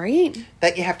 Yes. Right?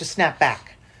 That you have to snap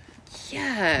back.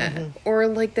 Yeah. Mm-hmm. Or,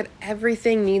 like, that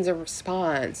everything needs a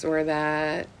response, or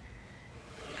that,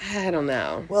 I don't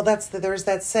know. Well, there's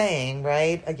that saying,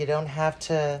 right? You don't have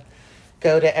to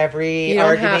go to every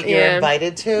argument you're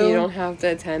invited to. You don't have to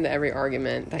attend every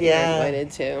argument that you're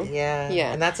invited to. Yeah.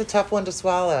 Yeah. And that's a tough one to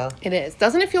swallow. It is.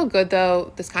 Doesn't it feel good,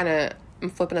 though, I'm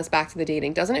flipping us back to the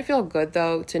dating. Doesn't it feel good,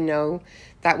 though, to know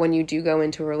that when you do go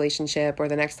into a relationship, or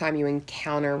the next time you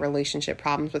encounter relationship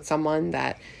problems with someone,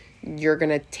 that you're going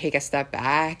to take a step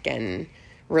back and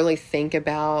really think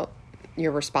about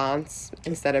your response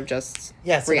instead of just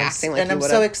reacting like you would have? And I'm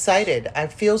so excited. I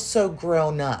feel so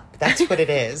grown up. That's what it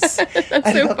is. That's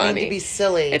I so don't funny. mean to be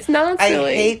silly. It's not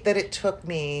silly. I hate that it took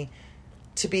me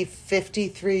to be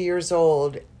 53 years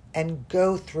old and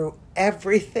go through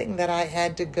everything that I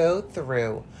had to go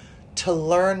through to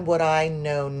learn what I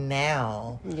know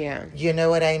now. Yeah. You know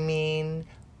what I mean?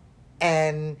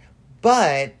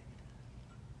 But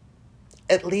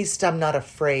at least I'm not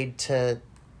afraid to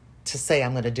say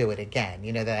I'm going to do it again.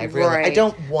 That I really, I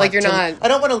don't want I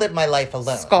don't want to live my life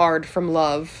alone. Scarred from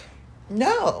love.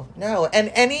 No. And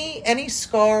any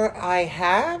scar I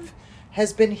have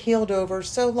has been healed over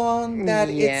so long that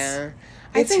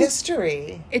it's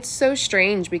history. It's so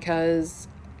strange because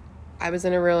I was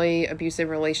in a really abusive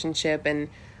relationship, and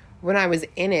when I was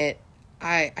in it,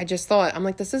 I just thought, I'm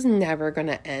like, this is never going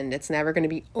to end. It's never going to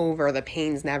be over. The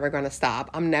pain's never going to stop.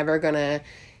 I'm never going to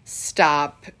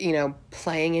stop,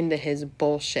 playing into his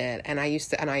bullshit. And I used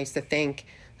to think,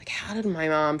 like, how did my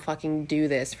mom fucking do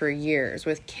this for years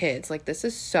with kids? Like, this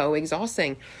is so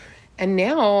exhausting. And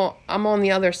now I'm on the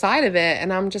other side of it,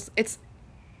 and I'm just, it's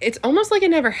almost like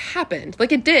it never happened.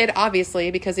 Like, it did,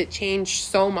 obviously, because it changed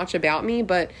so much about me,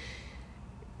 but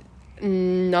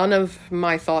none of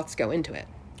my thoughts go into it.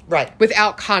 Right.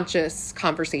 Without conscious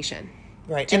conversation.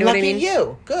 Right. Do you know what I mean?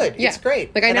 You. Good. Yeah. It's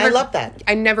great. Like, I love that.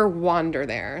 I never wander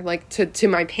there, like, to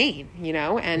my pain,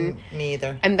 and me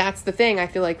either. And that's the thing. I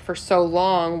feel like for so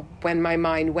long, when my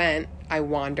mind went, I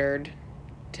wandered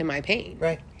to my pain.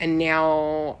 Right. And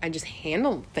now I just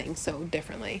handle things so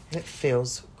differently. It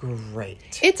feels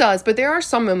great. It does, but there are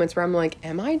some moments where I'm like,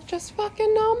 am I just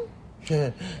fucking numb?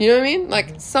 You know what I mean?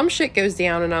 Like, some shit goes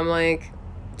down and I'm like,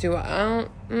 I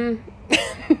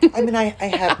mean, I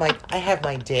have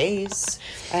my days.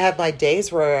 I have my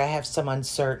days where I have some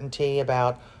uncertainty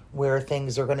about where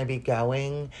things are going to be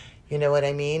going. You know what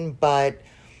I mean? But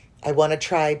I want to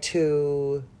try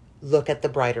to look at the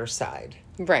brighter side.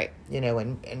 Right.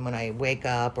 And when I wake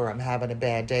up or I'm having a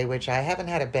bad day, which I haven't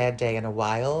had a bad day in a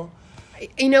while.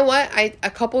 You know what?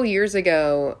 A couple years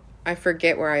ago, I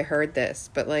forget where I heard this,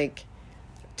 but, like,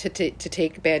 to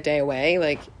take a bad day away,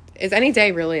 like, is any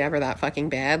day really ever that fucking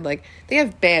bad? Like, they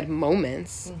have bad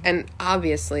moments, mm-hmm. and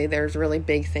obviously there's really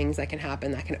big things that can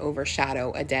happen that can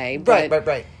overshadow a day. But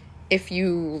right. if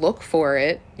you look for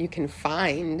it, you can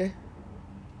find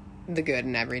the good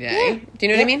in every day. Do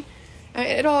you know what I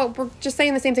mean? We're just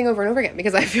saying the same thing over and over again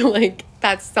because I feel like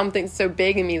that's something so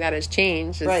big in me that has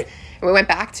changed. Right. And we went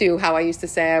back to how I used to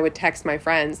say I would text my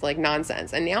friends like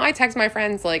nonsense. And now I text my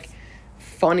friends like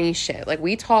funny shit. Like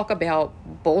we talk about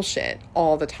bullshit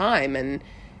all the time and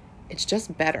it's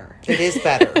just better. It is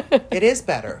better. It is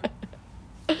better.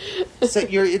 So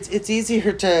it's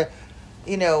easier to,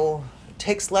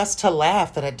 takes less to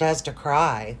laugh than it does to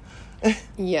cry.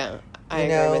 Yeah, I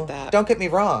agree with that. Don't get me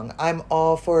wrong. I'm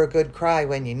all for a good cry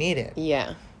when you need it.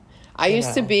 Yeah. I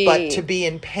used to be... But to be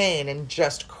in pain and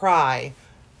just cry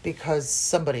because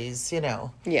somebody's,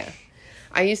 Yeah.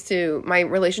 My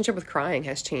relationship with crying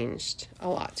has changed a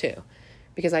lot too.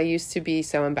 Because I used to be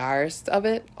so embarrassed of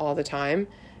it all the time.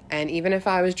 And even if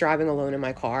I was driving alone in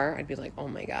my car, I'd be like, oh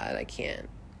my God, I can't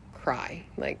cry.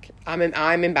 Like, I'm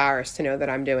embarrassed to know that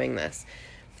I'm doing this.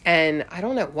 And I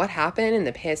don't know what happened in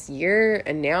the past year.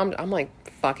 And now I'm like,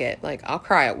 fuck it. Like, I'll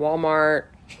cry at Walmart.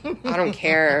 I don't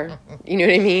care. You know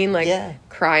what I mean? Like,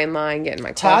 cry in line, get in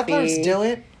my coffee. Toddlers do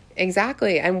it.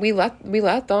 Exactly. And we let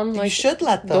them. Like, you should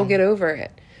let them. They'll get over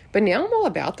it. But now I'm all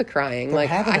about the crying. They're like,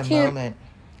 having a moment.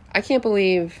 I can't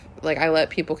believe, like, I let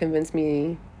people convince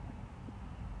me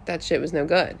that shit was no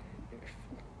good.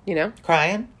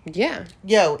 Crying? Yeah.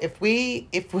 Yo, if we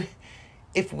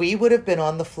would have been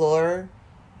on the floor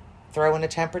throwing a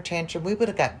temper tantrum, we would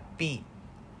have got beat.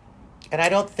 And I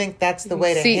don't think that's the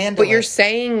way to handle it. But you're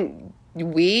saying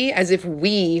we as if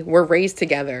we were raised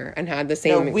together and had the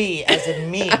same... No, we as in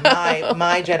me,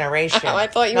 my generation. I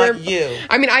thought you not were... you.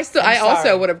 I mean, I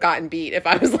also would have gotten beat if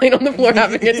I was laying on the floor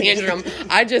having a tantrum.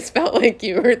 I just felt like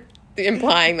you were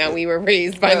implying that we were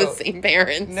raised by the same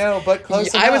parents. No, but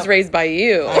close enough. I was raised by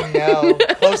you. I know.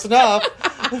 Close enough.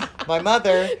 My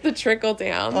mother. The trickle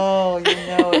down. Oh, you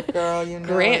know it, girl. You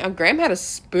know it. Graham had a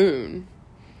spoon.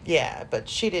 Yeah, but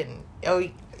she didn't. Oh,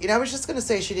 I was just going to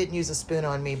say she didn't use a spoon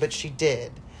on me, but she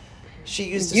did. She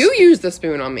used used the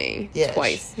spoon on me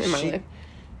twice in my life.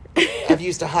 I've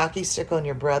used a hockey stick on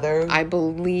your brother. I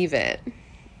believe it.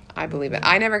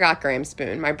 I never got Graham's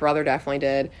spoon. My brother definitely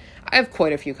did. I have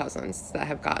quite a few cousins that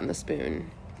have gotten the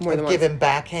spoon more than once. Give him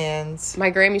backhands. My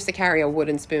Graham used to carry a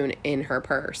wooden spoon in her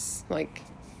purse. Like,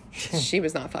 she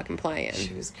was not fucking playing.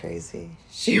 She was crazy.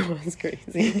 She was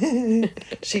crazy.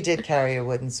 She did carry a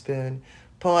wooden spoon.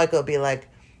 Poeko would be like,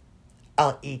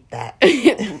 I'll eat that.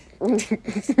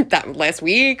 That last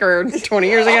week or 20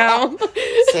 years ago?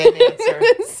 Same answer.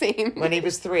 Same. When he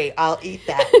was 3, I'll eat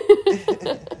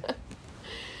that.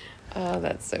 Oh,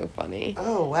 that's so funny.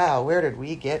 Oh, wow. Where did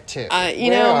we get to?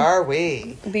 Where are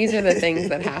we? These are the things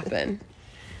that happen.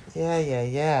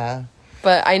 Yeah.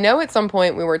 But I know at some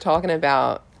point we were talking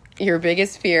about your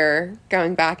biggest fear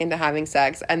going back into having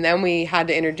sex, and then we had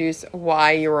to introduce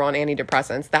why you were on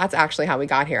antidepressants. That's actually how we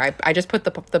got here. I just put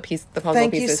the puzzle pieces together.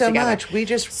 Thank you so much. We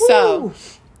just... So,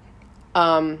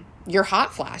 your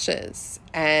hot flashes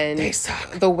and they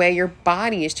suck. The way your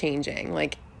body is changing,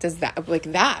 like... Does that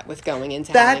with going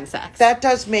into having sex? That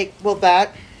does make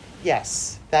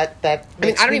yes. That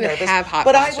makes I don't me even nervous. have hot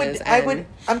but flashes.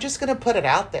 I'm just gonna put it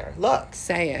out there. Look.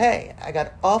 Say it. Hey, I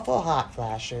got awful hot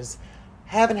flashes.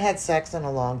 Haven't had sex in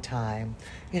a long time.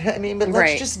 You know what I mean? But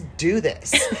let's just do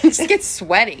this. Just get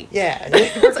sweaty. Yeah.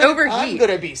 Let's overheat. I'm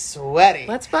gonna be sweaty.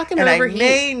 Let's fucking and overheat. I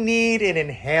may need an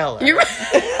inhaler.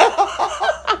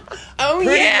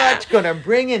 Pretty much gonna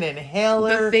bring an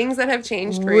inhaler. The things that have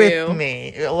changed for with you.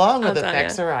 me. Along with the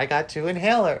Fexer, I got 2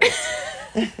 inhalers.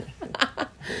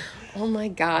 Oh my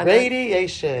God.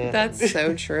 Radiation. That's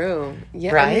so true.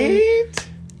 Yeah. Right?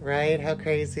 Right? How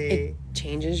crazy. It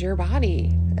changes your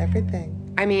body.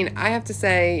 Everything. I mean, I have to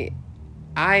say,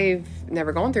 I've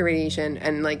never gone through radiation,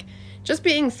 and like just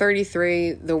being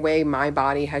 33, the way my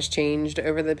body has changed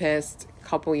over the past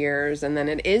couple years, and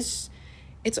then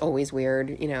it's always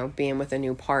weird, being with a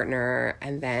new partner,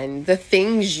 and then the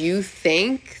things you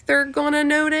think they're gonna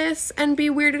notice and be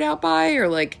weirded out by are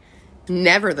like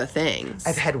never the things.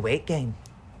 I've had weight gain.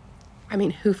 I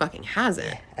mean, who fucking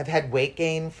hasn't? I've had weight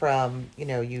gain from,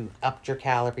 you upped your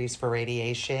calories for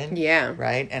radiation. Yeah.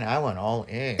 Right? And I went all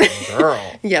in, girl.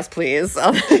 Yes, please.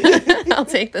 I'll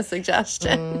take the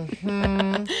suggestion.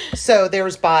 Mm-hmm. So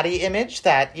there's body image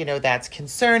that, that's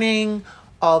concerning.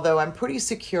 Although I'm pretty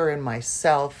secure in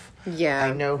myself. Yeah.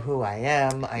 I know who I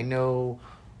am. I know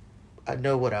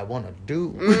what I want to do.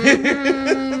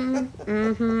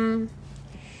 Mm-hmm.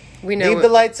 We know. Leave the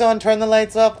lights on, turn the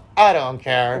lights off. I don't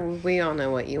care. We all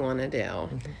know what you want to do.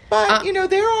 But,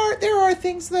 there are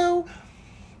things, though,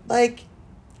 like,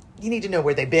 you need to know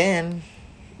where they've been.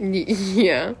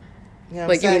 Yeah.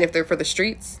 Like, you mean if they're for the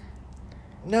streets?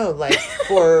 No, like,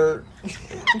 for...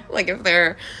 like, if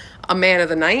they're... A man of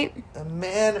the night? A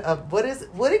man of... What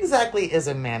exactly is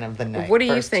a man of the night? What do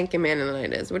you think a man of the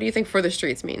night is? What do you think for the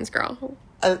streets means, girl?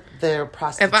 They're a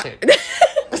prostitute.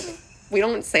 We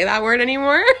don't say that word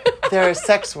anymore. They're a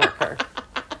sex worker.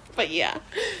 But yeah.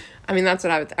 I mean, that's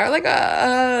what I would... Or like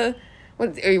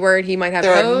what, are you worried he might have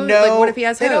There hoes? are no... Like, what if he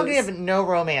has hoes? They don't have no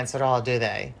romance at all, do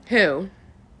they? Who?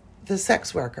 The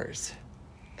sex workers.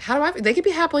 How do I... They could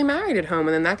be happily married at home,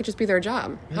 and then that could just be their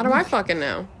job. How do I fucking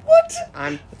know? What?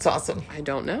 It's awesome. I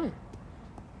don't know.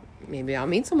 Maybe I'll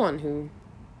meet someone who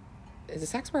is a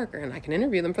sex worker, and I can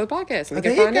interview them for the podcast, and we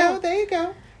can find out. There you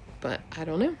go. But I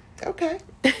don't know. Okay.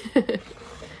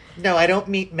 No, I don't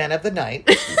meet men of the night.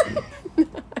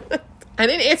 I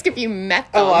didn't ask if you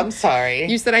met them. Oh, I'm sorry.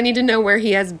 You said I need to know where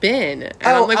he has been. And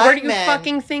I'm like, where do you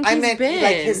fucking think he's been?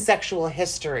 Like his sexual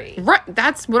history. Right.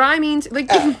 That's what I mean.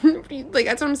 Like, like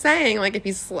that's what I'm saying. Like if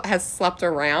he has slept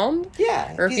around.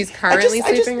 Yeah. Or if he's currently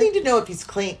sleeping. I just need to know if he's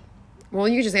clean. Well,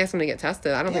 you could just ask him to get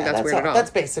tested. I don't think that's weird at all.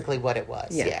 That's basically what it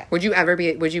was. Yeah. Would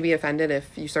you be offended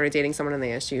if you started dating someone and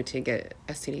they asked you to get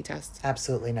STD tests?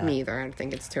 Absolutely not. Me either. I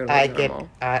think it's totally normal.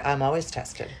 I'm always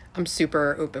tested. I'm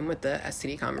super open with the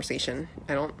STD conversation.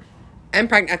 I'm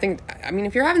pregnant. I mean,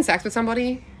 if you're having sex with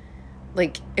somebody,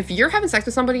 like, if you're having sex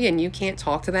with somebody and you can't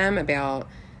talk to them about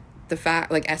the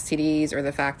fact, like, STDs or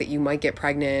the fact that you might get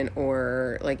pregnant,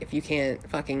 or, like, if you can't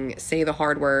fucking say the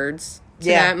hard words to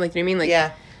them, like, you know what I mean?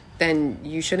 Like, then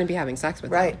you shouldn't be having sex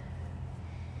with them.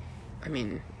 I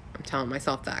mean, I'm telling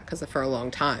myself that because for a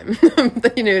long time.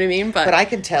 You know what I mean? But I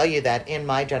can tell you that in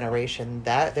my generation,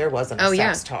 that there wasn't a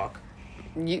sex talk.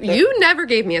 You never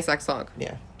gave me a sex talk.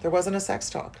 Yeah. There wasn't a sex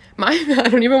talk. I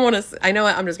don't even want to... I know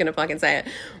I'm just going to fucking say it.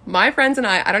 My friends and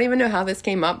I don't even know how this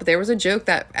came up, but there was a joke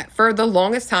that for the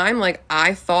longest time, like,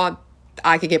 I thought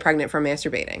I could get pregnant from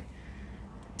masturbating.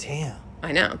 Damn.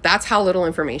 I know. That's how little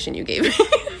information you gave me.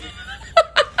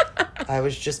 I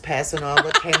was just passing on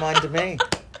what came on to me.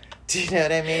 Do you know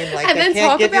what I mean? Like, and I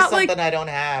can't give you something I don't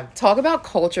have. Talk about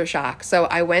culture shock. So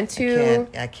I went to...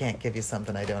 I can't give you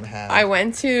something I don't have. I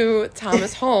went to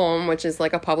Thomas Holm, which is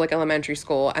like a public elementary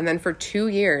school. And then for 2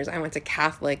 years, I went to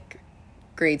Catholic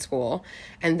grade school.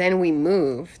 And then we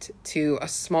moved to a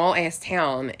small-ass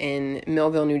town in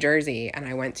Millville, New Jersey. And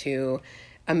I went to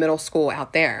a middle school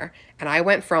out there. And I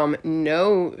went from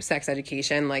no sex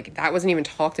education. Like, that wasn't even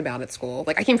talked about at school.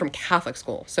 Like, I came from Catholic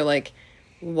school. So, like...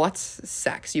 What's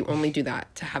sex? You only do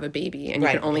that to have a baby, and you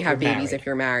can only have babies if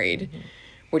you're married,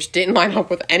 which didn't line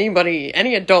up with any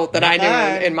adult that I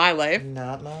knew in my life.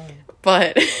 Not mine.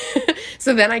 But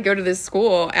so then I go to this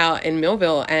school out in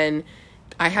Millville, and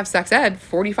I have sex ed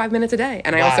 45 minutes a day,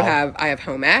 and I also have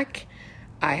home ec,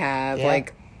 I have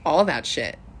like all that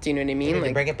shit. Do you know what I mean? You need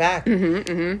to bring it back.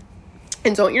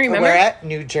 And don't you remember? We're at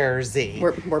New Jersey.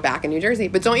 We're back in New Jersey.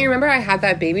 But don't you remember I had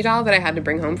that baby doll that I had to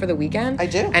bring home for the weekend? I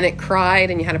do. And it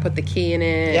cried, and you had to put the key in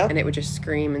it, and it would just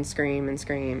scream and scream and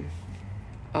scream.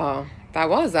 Oh, that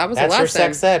was a lesson. That's your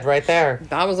sex ed right there.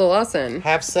 That was a lesson.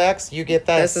 Have sex, you get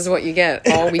this. This is what you get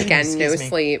all weekend, no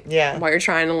sleep. Yeah. While you're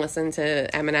trying to listen to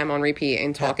Eminem on repeat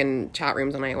and talk in chat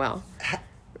rooms on AOL.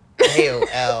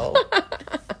 AOL.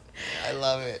 I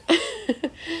love it.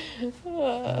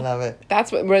 I love it.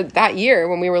 That's that year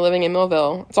when we were living in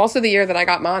Millville. It's also the year that I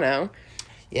got mono.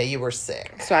 Yeah, you were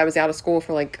sick. So I was out of school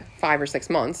for like 5 or 6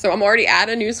 months. So I'm already at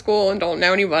a new school and don't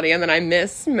know anybody, and then I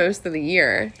miss most of the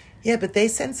year. Yeah, but they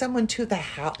sent someone to the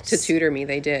house. To tutor me,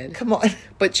 they did. Come on.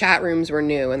 But chat rooms were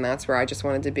new, and that's where I just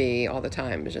wanted to be all the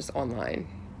time. It was just online.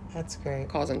 That's great.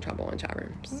 Causing trouble in chat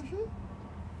rooms.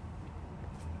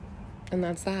 And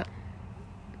that's that.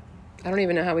 I don't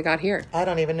even know how we got here. I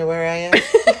don't even know where I am.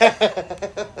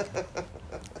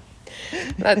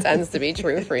 That tends to be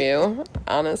true for you,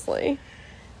 honestly.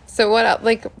 So what else?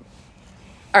 Like,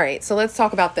 all right, so let's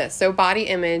talk about this. So body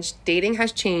image, dating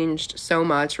has changed so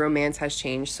much. Romance has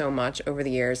changed so much over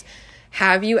the years.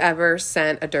 Have you ever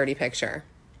sent a dirty picture?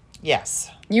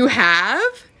 Yes. You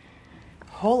have?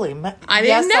 Holy I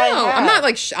didn't know. I'm not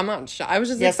like, I'm not shocked. I was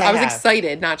just, I was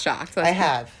excited, not shocked. I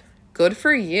have. Good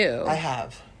for you. I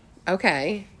have.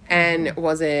 Okay. And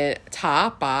was it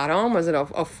top, bottom? Was it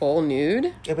a full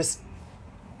nude? It was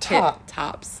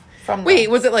tops.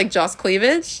 Was it like just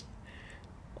cleavage?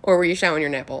 Or were you showing your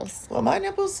nipples? Well, my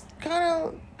nipples kind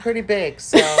of pretty big,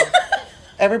 so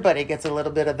everybody gets a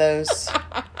little bit of those.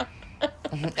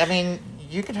 I mean,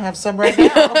 you can have some right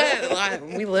now.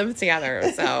 We live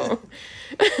together, so.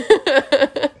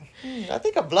 I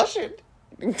think I'm blushing.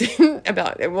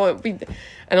 About it won't be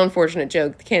an unfortunate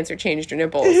joke. The cancer changed your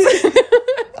nipples.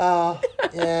 Oh,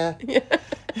 yeah.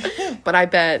 But I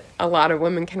bet a lot of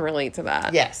women can relate to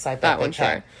that. Yes, I bet that they one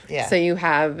can. sure. Yeah. So you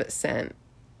have sent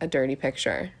a dirty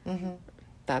picture.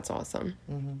 That's awesome.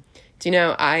 Mm-hmm. Do you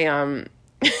know, I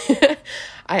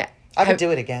would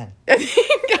do it again.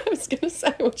 I was going to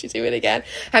say, would you do it again?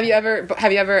 Have you ever,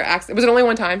 was it only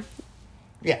one time?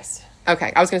 Yes.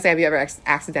 Okay. I was going to say, have you ever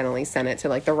accidentally sent it to,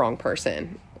 like, the wrong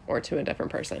person or to a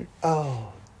different person?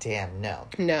 Oh, damn, no.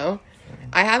 No?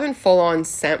 I haven't full-on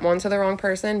sent one to the wrong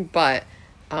person, but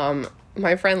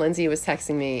my friend Lindsay was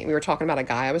texting me. We were talking about a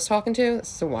guy I was talking to.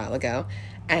 This is a while ago.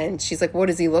 And she's like, what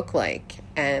does he look like?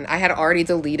 And I had already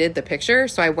deleted the picture,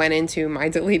 so I went into my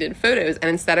deleted photos, and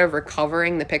instead of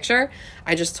recovering the picture,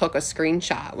 I just took a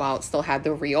screenshot while it still had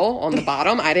the reel on the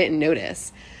bottom. I didn't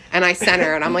notice. And I sent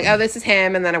her, and I'm like, oh, this is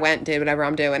him. And then I went and did whatever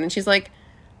I'm doing. And she's like,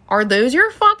 are those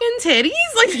your fucking titties?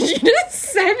 Like, did you just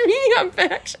send me a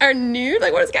picture nude?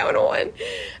 Like, what is going on?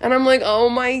 And I'm like, oh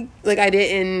my, like, I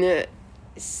didn't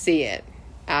see it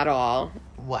at all.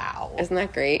 Wow. Isn't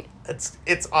that great?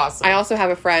 It's awesome. I also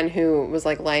have a friend who was,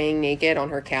 like, laying naked on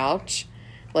her couch,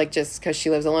 like, just because she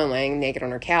lives alone, laying naked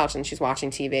on her couch, and she's watching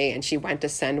TV, and she went to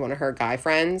send one of her guy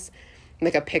friends,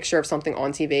 like, a picture of something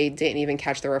on TV, didn't even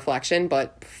catch the reflection,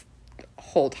 but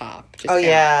whole top. Just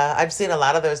yeah. I've seen a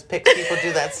lot of those Pics people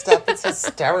do that stuff. It's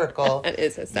hysterical. It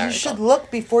is hysterical. You should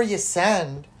look before you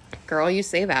send. Girl, you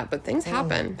say that, but things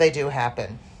happen. They do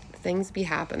happen. Things be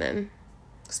happening.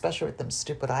 Especially with them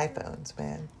stupid iPhones,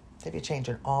 man. They be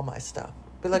changing all my stuff.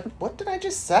 Be like, what did I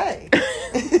just say?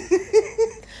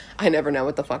 I never know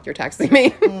what the fuck you're texting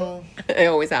me. I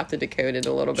always have to decode it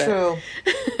a little bit.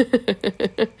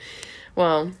 True.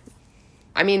 Well,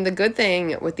 I mean, the good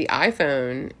thing with the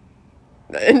iPhone,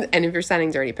 and if you're sending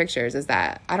dirty pictures, is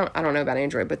that I don't know about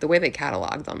Android, but the way they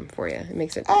catalog them for you, it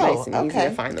makes it nice and easy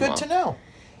to find them all. Good to know.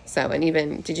 So, and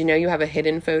even, did you know you have a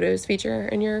hidden photos feature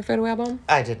in your photo album?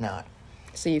 I did not.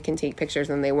 So you can take pictures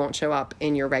and they won't show up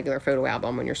in your regular photo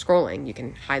album when you're scrolling. You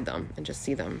can hide them and just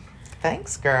see them.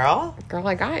 Thanks, girl. Girl,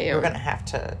 I got you. You're going to have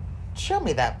to show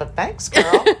me that, but thanks, girl.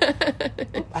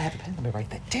 I have a pen. Let me write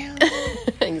that down.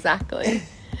 Exactly.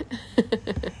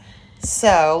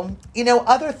 So,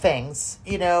 other things,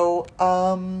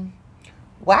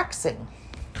 waxing.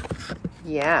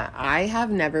 Yeah, I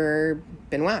have never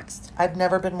been waxed. I've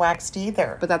never been waxed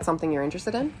either. But that's something you're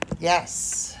interested in?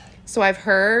 Yes. So I've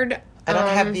heard... I don't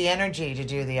have the energy to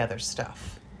do the other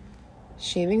stuff.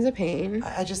 Shaving's a pain.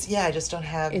 I just don't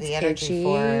have It's the energy itchy.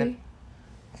 for it.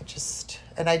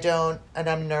 And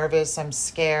I'm nervous. I'm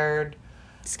scared.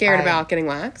 Scared about getting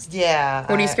waxed? Yeah.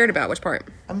 What are you scared about? Which part?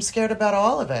 I'm scared about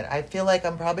all of it. I feel like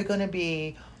I'm probably going to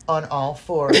be on all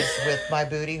fours with my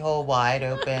booty hole wide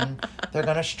open. They're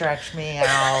going to stretch me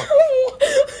out.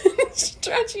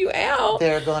 Stretch you out?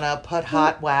 They're going to put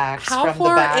hot wax How from the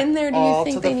far back in there do you all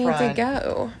think to the they need front. to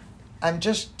go? I'm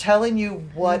just telling you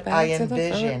what Back I to the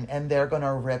envision, front. and they're going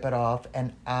to rip it off,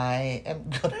 and I am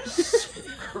going to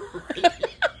scream.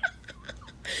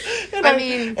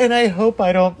 And I hope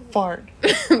I don't fart.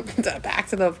 Back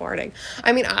to the farting.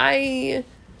 I mean,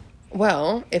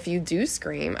 well, if you do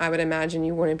scream, I would imagine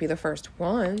you wouldn't be the first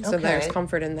one. So there's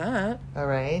comfort in that. All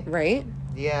right. Right?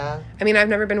 Yeah. I mean, I've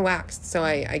never been waxed, so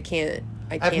I can't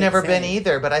I've never been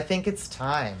either, but I think it's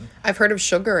time. I've heard of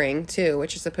sugaring, too,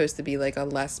 which is supposed to be like a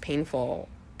less painful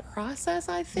process,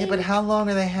 I think. Yeah, but how long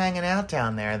are they hanging out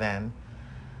down there then?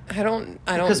 I don't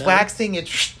Because know. waxing, you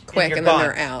quick and then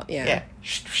they're out. Yeah.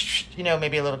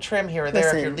 Maybe a little trim here or there.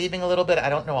 Listen. If you're leaving a little bit, I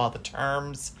don't know all the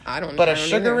terms. I don't know. But I a don't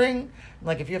sugaring,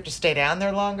 like if you have to stay down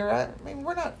there longer, I mean,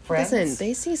 we're not friends. Listen,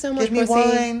 they see so much Give me pussy.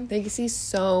 wine. They see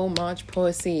so much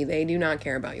pussy. They do not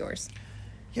care about yours.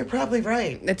 You're probably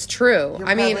right. It's true. You're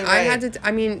I mean, probably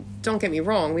right. don't get me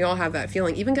wrong. We all have that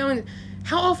feeling. Even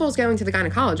how awful is going to the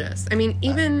gynecologist? I mean,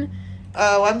 even...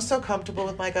 Oh, I'm so comfortable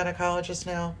with my gynecologist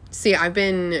now. See, I've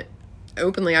been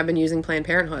using Planned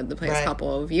Parenthood the past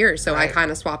couple of years, so I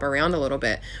kind of swap around a little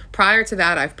bit. Prior to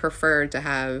that, I've preferred to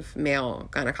have male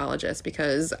gynecologists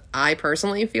because I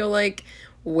personally feel like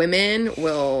women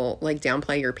will, like,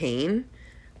 downplay your pain.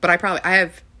 But I probably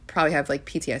have like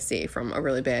PTSD from a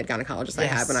really bad gynecologist I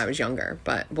had when I was younger,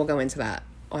 but we'll go into that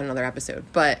on another episode.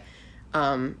 But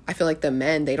I feel like the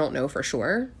men, they don't know for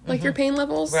sure, like, your pain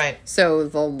levels. Right. So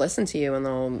they'll listen to you and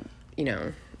they'll,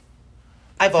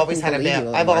 I've always had a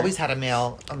male. I've more. always had a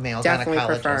male Definitely gynecologist.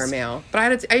 prefer a male.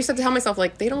 But I used to tell myself,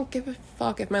 like, they don't give a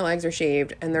fuck if my legs are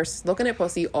shaved and they're looking at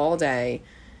pussy all day.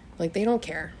 Like, they don't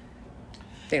care.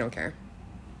 They don't care.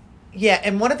 Yeah,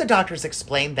 and one of the doctors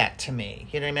explained that to me.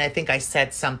 You know what I mean? I think I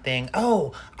said something.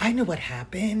 Oh, I know what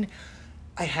happened.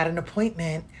 I had an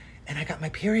appointment and I got my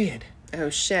period. Oh,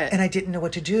 shit. And I didn't know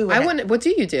what to do. What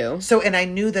do you do? And I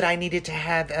knew that I needed to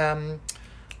have,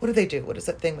 what do they do? What is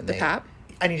that thing when the pap?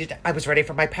 I was ready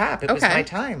for my pap. It was my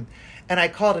time. And I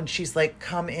called and she's like,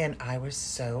 come in. I was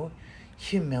so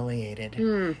humiliated.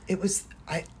 It was,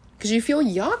 Because you feel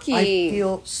yucky. I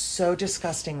feel so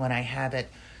disgusting when I have it.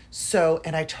 So,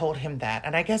 and I told him that,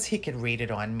 and I guess he could read it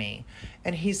on me.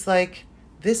 And he's like,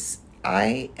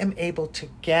 I am able to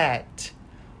get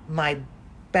my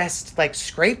best, like,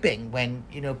 scraping when,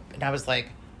 and I was like,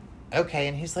 okay.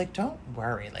 And he's like, don't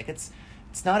worry. Like, it's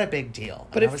not a big deal.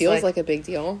 But it feels like a big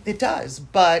deal. It does.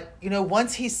 But,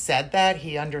 once he said that,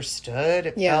 he understood.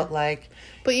 It felt like,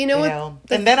 but what?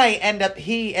 And then I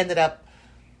ended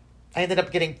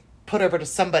up getting put over to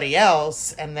somebody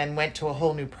else and then went to a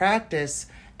whole new practice,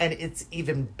 and it's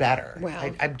even better.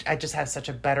 Wow. I just have such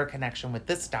a better connection with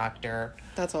this doctor.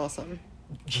 That's awesome.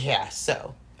 Yeah,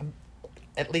 so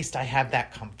at least I have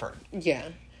that comfort. Yeah.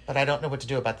 But I don't know what to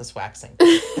do about this waxing.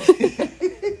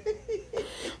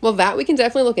 Well, that we can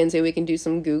definitely look into. We can do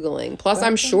some Googling. Plus,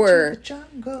 I'm sure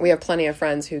we have plenty of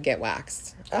friends who get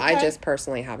waxed. Okay. I just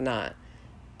personally have not.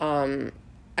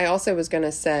 I also was going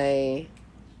to say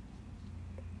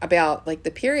about, like,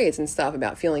 the periods and stuff,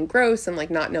 about feeling gross and,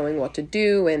 like, not knowing what to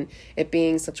do and it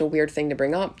being such a weird thing to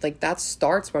bring up. Like, that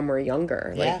starts when we're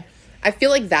younger. Yeah. Like, I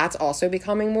feel like that's also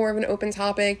becoming more of an open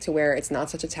topic to where it's not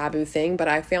such a taboo thing, but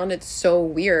I found it so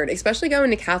weird, especially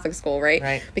going to Catholic school, right?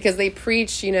 Right. Because they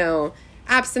preach,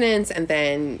 abstinence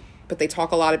but they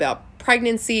talk a lot about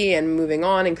pregnancy and moving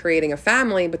on and creating a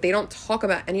family, but they don't talk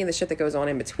about any of the shit that goes on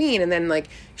in between. And then, like,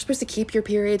 you're supposed to keep your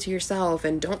period to yourself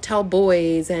and don't tell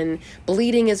boys and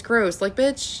bleeding is gross. Like,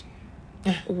 bitch,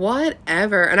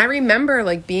 whatever. And I remember,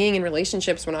 like, being in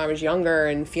relationships when I was younger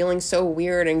and feeling so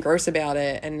weird and gross about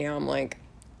it. And now I'm like,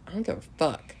 I don't give a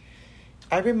fuck.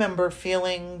 I remember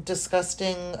feeling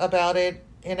disgusting about it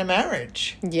in a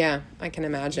marriage. Yeah, I can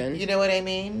imagine. You know what I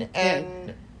mean?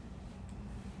 And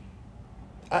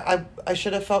I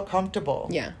should have felt comfortable.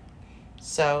 Yeah.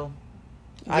 So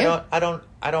I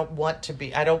don't want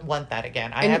that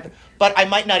again. But I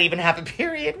might not even have a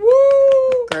period.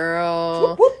 Woo! Girl.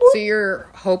 Whoop, whoop, whoop. So you're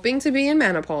hoping to be in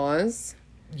menopause.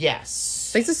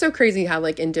 Yes. This is so crazy how,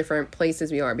 like, in different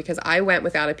places we are, because I went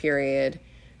without a period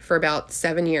for about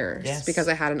 7 years because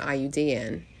I had an IUD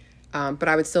in. But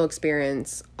I would still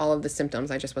experience all of the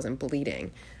symptoms. I just wasn't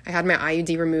bleeding. I had my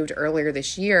IUD removed earlier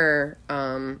this year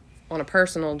on a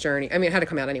personal journey. I mean, it had to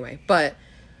come out anyway.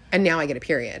 And now I get a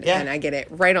period. Yeah. And I get it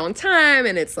right on time.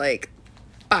 And it's, like,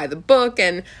 by the book.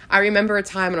 And I remember a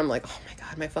time and I'm like, oh, my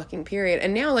God, my fucking period.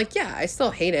 And now, like, yeah, I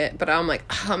still hate it. But I'm like,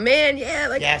 oh, man, yeah,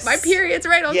 like, my period's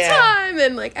right on time.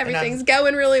 And, like, everything's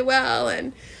going really well.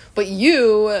 But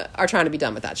you are trying to be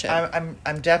done with that shit.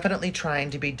 I'm definitely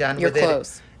trying to be done with it. You're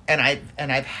close. And I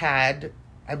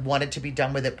wanted to be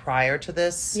done with it prior to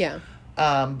this. Yeah.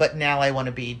 But now I want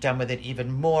to be done with it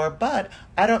even more. But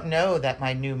I don't know that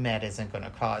my new med isn't going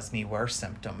to cause me worse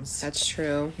symptoms. That's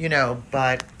true.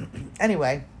 But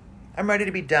anyway, I'm ready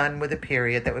to be done with a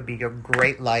period. That would be a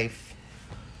great life.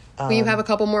 Well, you have a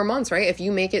couple more months, right? If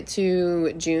you make it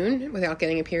to June without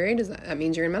getting a period, that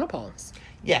means you're in menopause.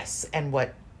 Yes. And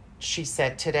what she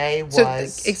said today was...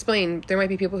 So explain, there might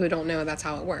be people who don't know that's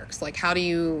how it works. Like, how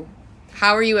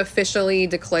are you officially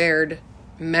declared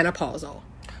menopausal?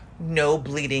 No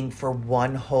bleeding for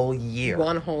 1 whole year.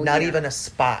 1 whole year. Not even a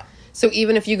spot. So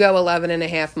even if you go 11 and a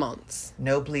half months.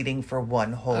 No bleeding for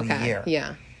 1 whole year.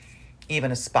 Yeah.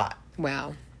 Even a spot.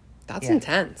 Wow. That's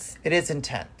intense. It is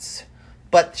intense.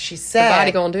 But she said... The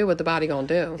body gonna do what the body gonna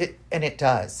do. And it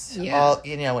does. Yeah.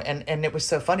 And it was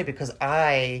so funny because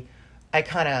I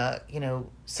kind of,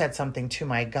 said something to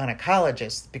my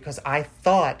gynecologist because I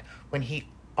thought when he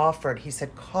offered, he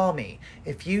said, call me.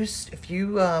 If you're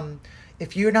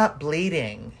not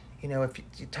bleeding, if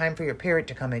it's time for your period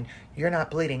to come in, you're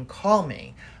not bleeding, call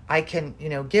me. I can,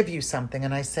 give you something.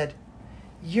 And I said,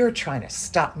 you're trying to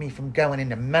stop me from going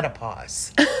into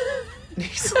menopause.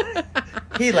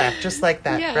 He laughed just like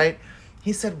that, right?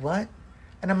 He said, what?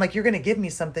 And I'm like, you're going to give me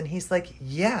something. He's like,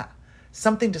 yeah,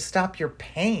 something to stop your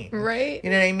pain. Right. You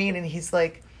know what I mean? And he's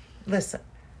like, listen,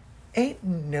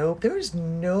 there's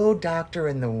no doctor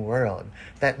in the world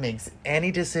that makes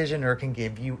any decision or can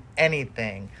give you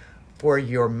anything for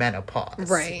your menopause.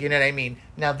 Right. You know what I mean?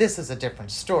 Now, this is a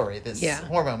different story, this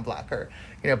hormone blocker,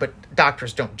 but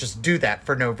doctors don't just do that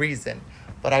for no reason.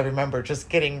 But I remember just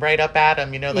getting right up at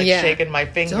him, shaking my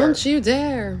finger. Don't you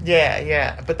dare.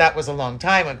 Yeah. But that was a long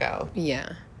time ago.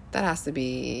 Yeah. That has to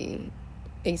be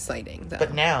exciting, though.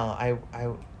 But now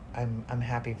I'm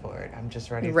happy for it. I'm just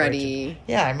ready.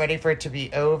 I'm ready for it to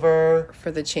be over.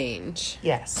 For the change.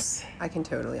 Yes. I can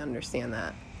totally understand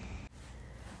that.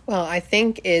 Well, I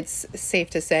think it's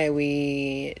safe to say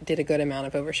we did a good amount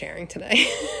of oversharing today.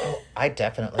 Oh, I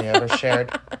definitely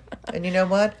overshared. And you know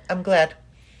what? I'm glad.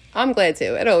 I'm glad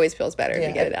too. It always feels better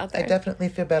to get it out there. I definitely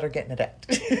feel better getting it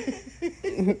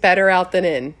out. Better out than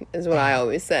in is what I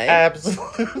always say.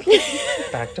 Absolutely.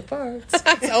 Back to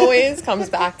farts. It always comes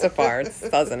back to farts,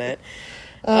 doesn't it?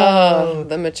 Oh,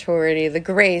 the maturity, the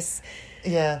grace.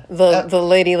 Yeah. The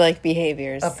ladylike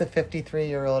behaviors. Of the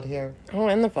 53-year-old here. Oh,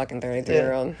 and the fucking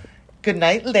 33-year-old. Good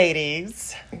night,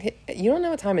 ladies. You don't know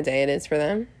what time of day it is for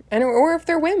them. Or if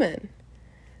they're women.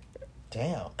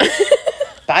 Damn.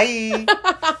 Bye.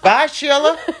 Bye,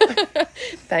 Sheila.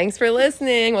 Thanks for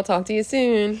listening. We'll talk to you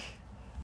soon.